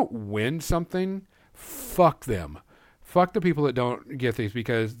they don't win something, fuck them. Fuck the people that don't get these,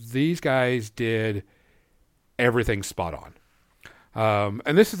 because these guys did everything spot on.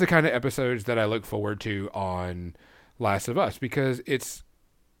 And this is the kind of episodes that I look forward to on Last of Us, because it's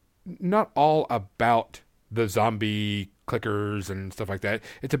not all about the zombie clickers and stuff like that.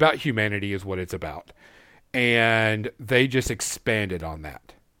 It's about humanity is what it's about. And they just expanded on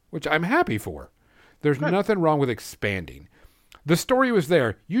that, which I'm happy for. There's nothing wrong with expanding. The story was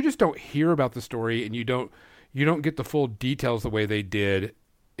there. You just don't hear about the story, and you don't get the full details the way they did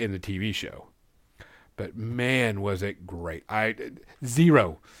in the TV show. But man, was it great.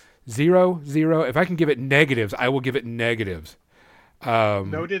 Zero. If I can give it negatives, I will give it negatives.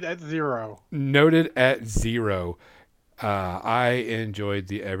 Noted at 0. Noted at 0. I enjoyed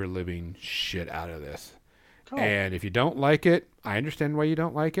the ever-living shit out of this. Cool. And if you don't like it, I understand why you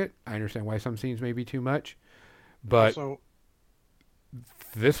don't like it. I understand why some scenes may be too much. But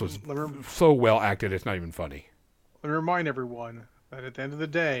this was so well acted, it's not even funny. Let me remind everyone that at the end of the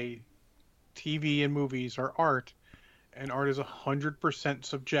day, TV and movies are art, and art is 100%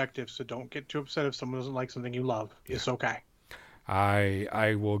 subjective, so don't get too upset if someone doesn't like something you love. It's okay.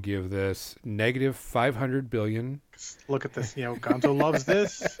 I will give this negative 500 billion. Look at this. Gonzo loves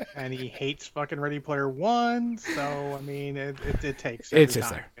this, and he hates fucking Ready Player One, so, I mean, it takes every it's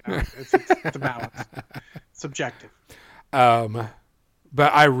just time, there. It's a balance. Subjective.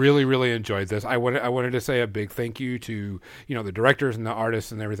 But I really, really enjoyed this. I wanted to say a big thank you to, the directors and the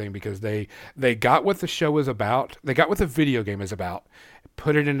artists and everything, because they got what the show is about. They got what the video game is about,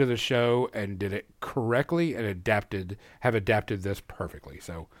 put it into the show, and did it correctly, and have adapted this perfectly.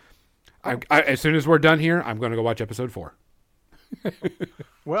 So I as soon as we're done here, I'm going to go watch episode 4.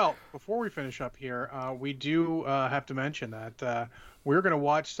 Well, before we finish up here, we do have to mention that we're going to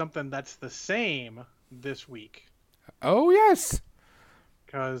watch something that's the same this week. Oh, yes.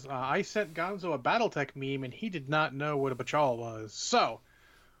 Because I sent Gonzo a Battletech meme, and he did not know what a Bachal was. So,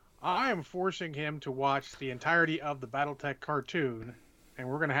 I am forcing him to watch the entirety of the Battletech cartoon, and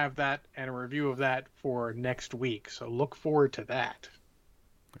we're going to have that and a review of that for next week. So, look forward to that.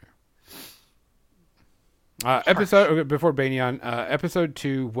 Before Banyan, episode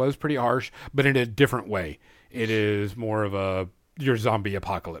 2 was pretty harsh, but in a different way. It is more of your zombie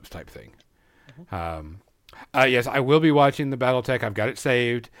apocalypse type thing. Mm-hmm. Yes, I will be watching the Battletech. I've got it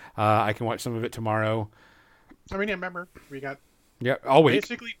saved. I can watch some of it tomorrow. I mean, remember, we got all week.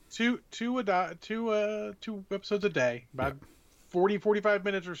 Basically two episodes a day, about 40-45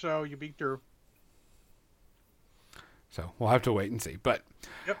 minutes or so. You beat through. So we'll have to wait and see. But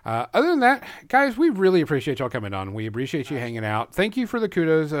other than that, guys, we really appreciate y'all coming on. We appreciate you hanging out. Thank you for the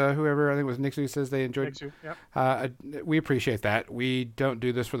kudos. Whoever, I think it was Nixie, says they enjoyed it. Yep. We appreciate that. We don't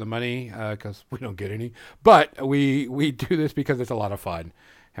do this for the money because we don't get any. But we do this because it's a lot of fun.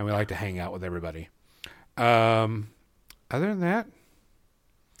 And we like to hang out with everybody. Other than that,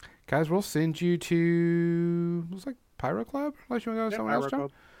 guys, we'll send you to, looks like Pyro Club, unless you want to go to someone else, John.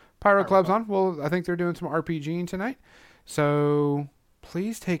 Pyro Club's on. Well, I think they're doing some RPGing tonight. So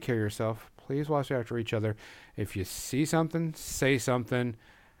please take care of yourself. Please watch after each other. If you see something, say something.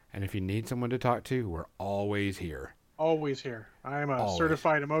 And if you need someone to talk to, we're always here. Always here. I am a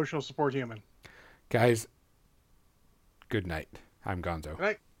certified emotional support human. Guys, good night. I'm Gonzo. Good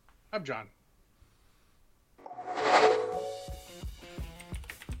night. I'm John.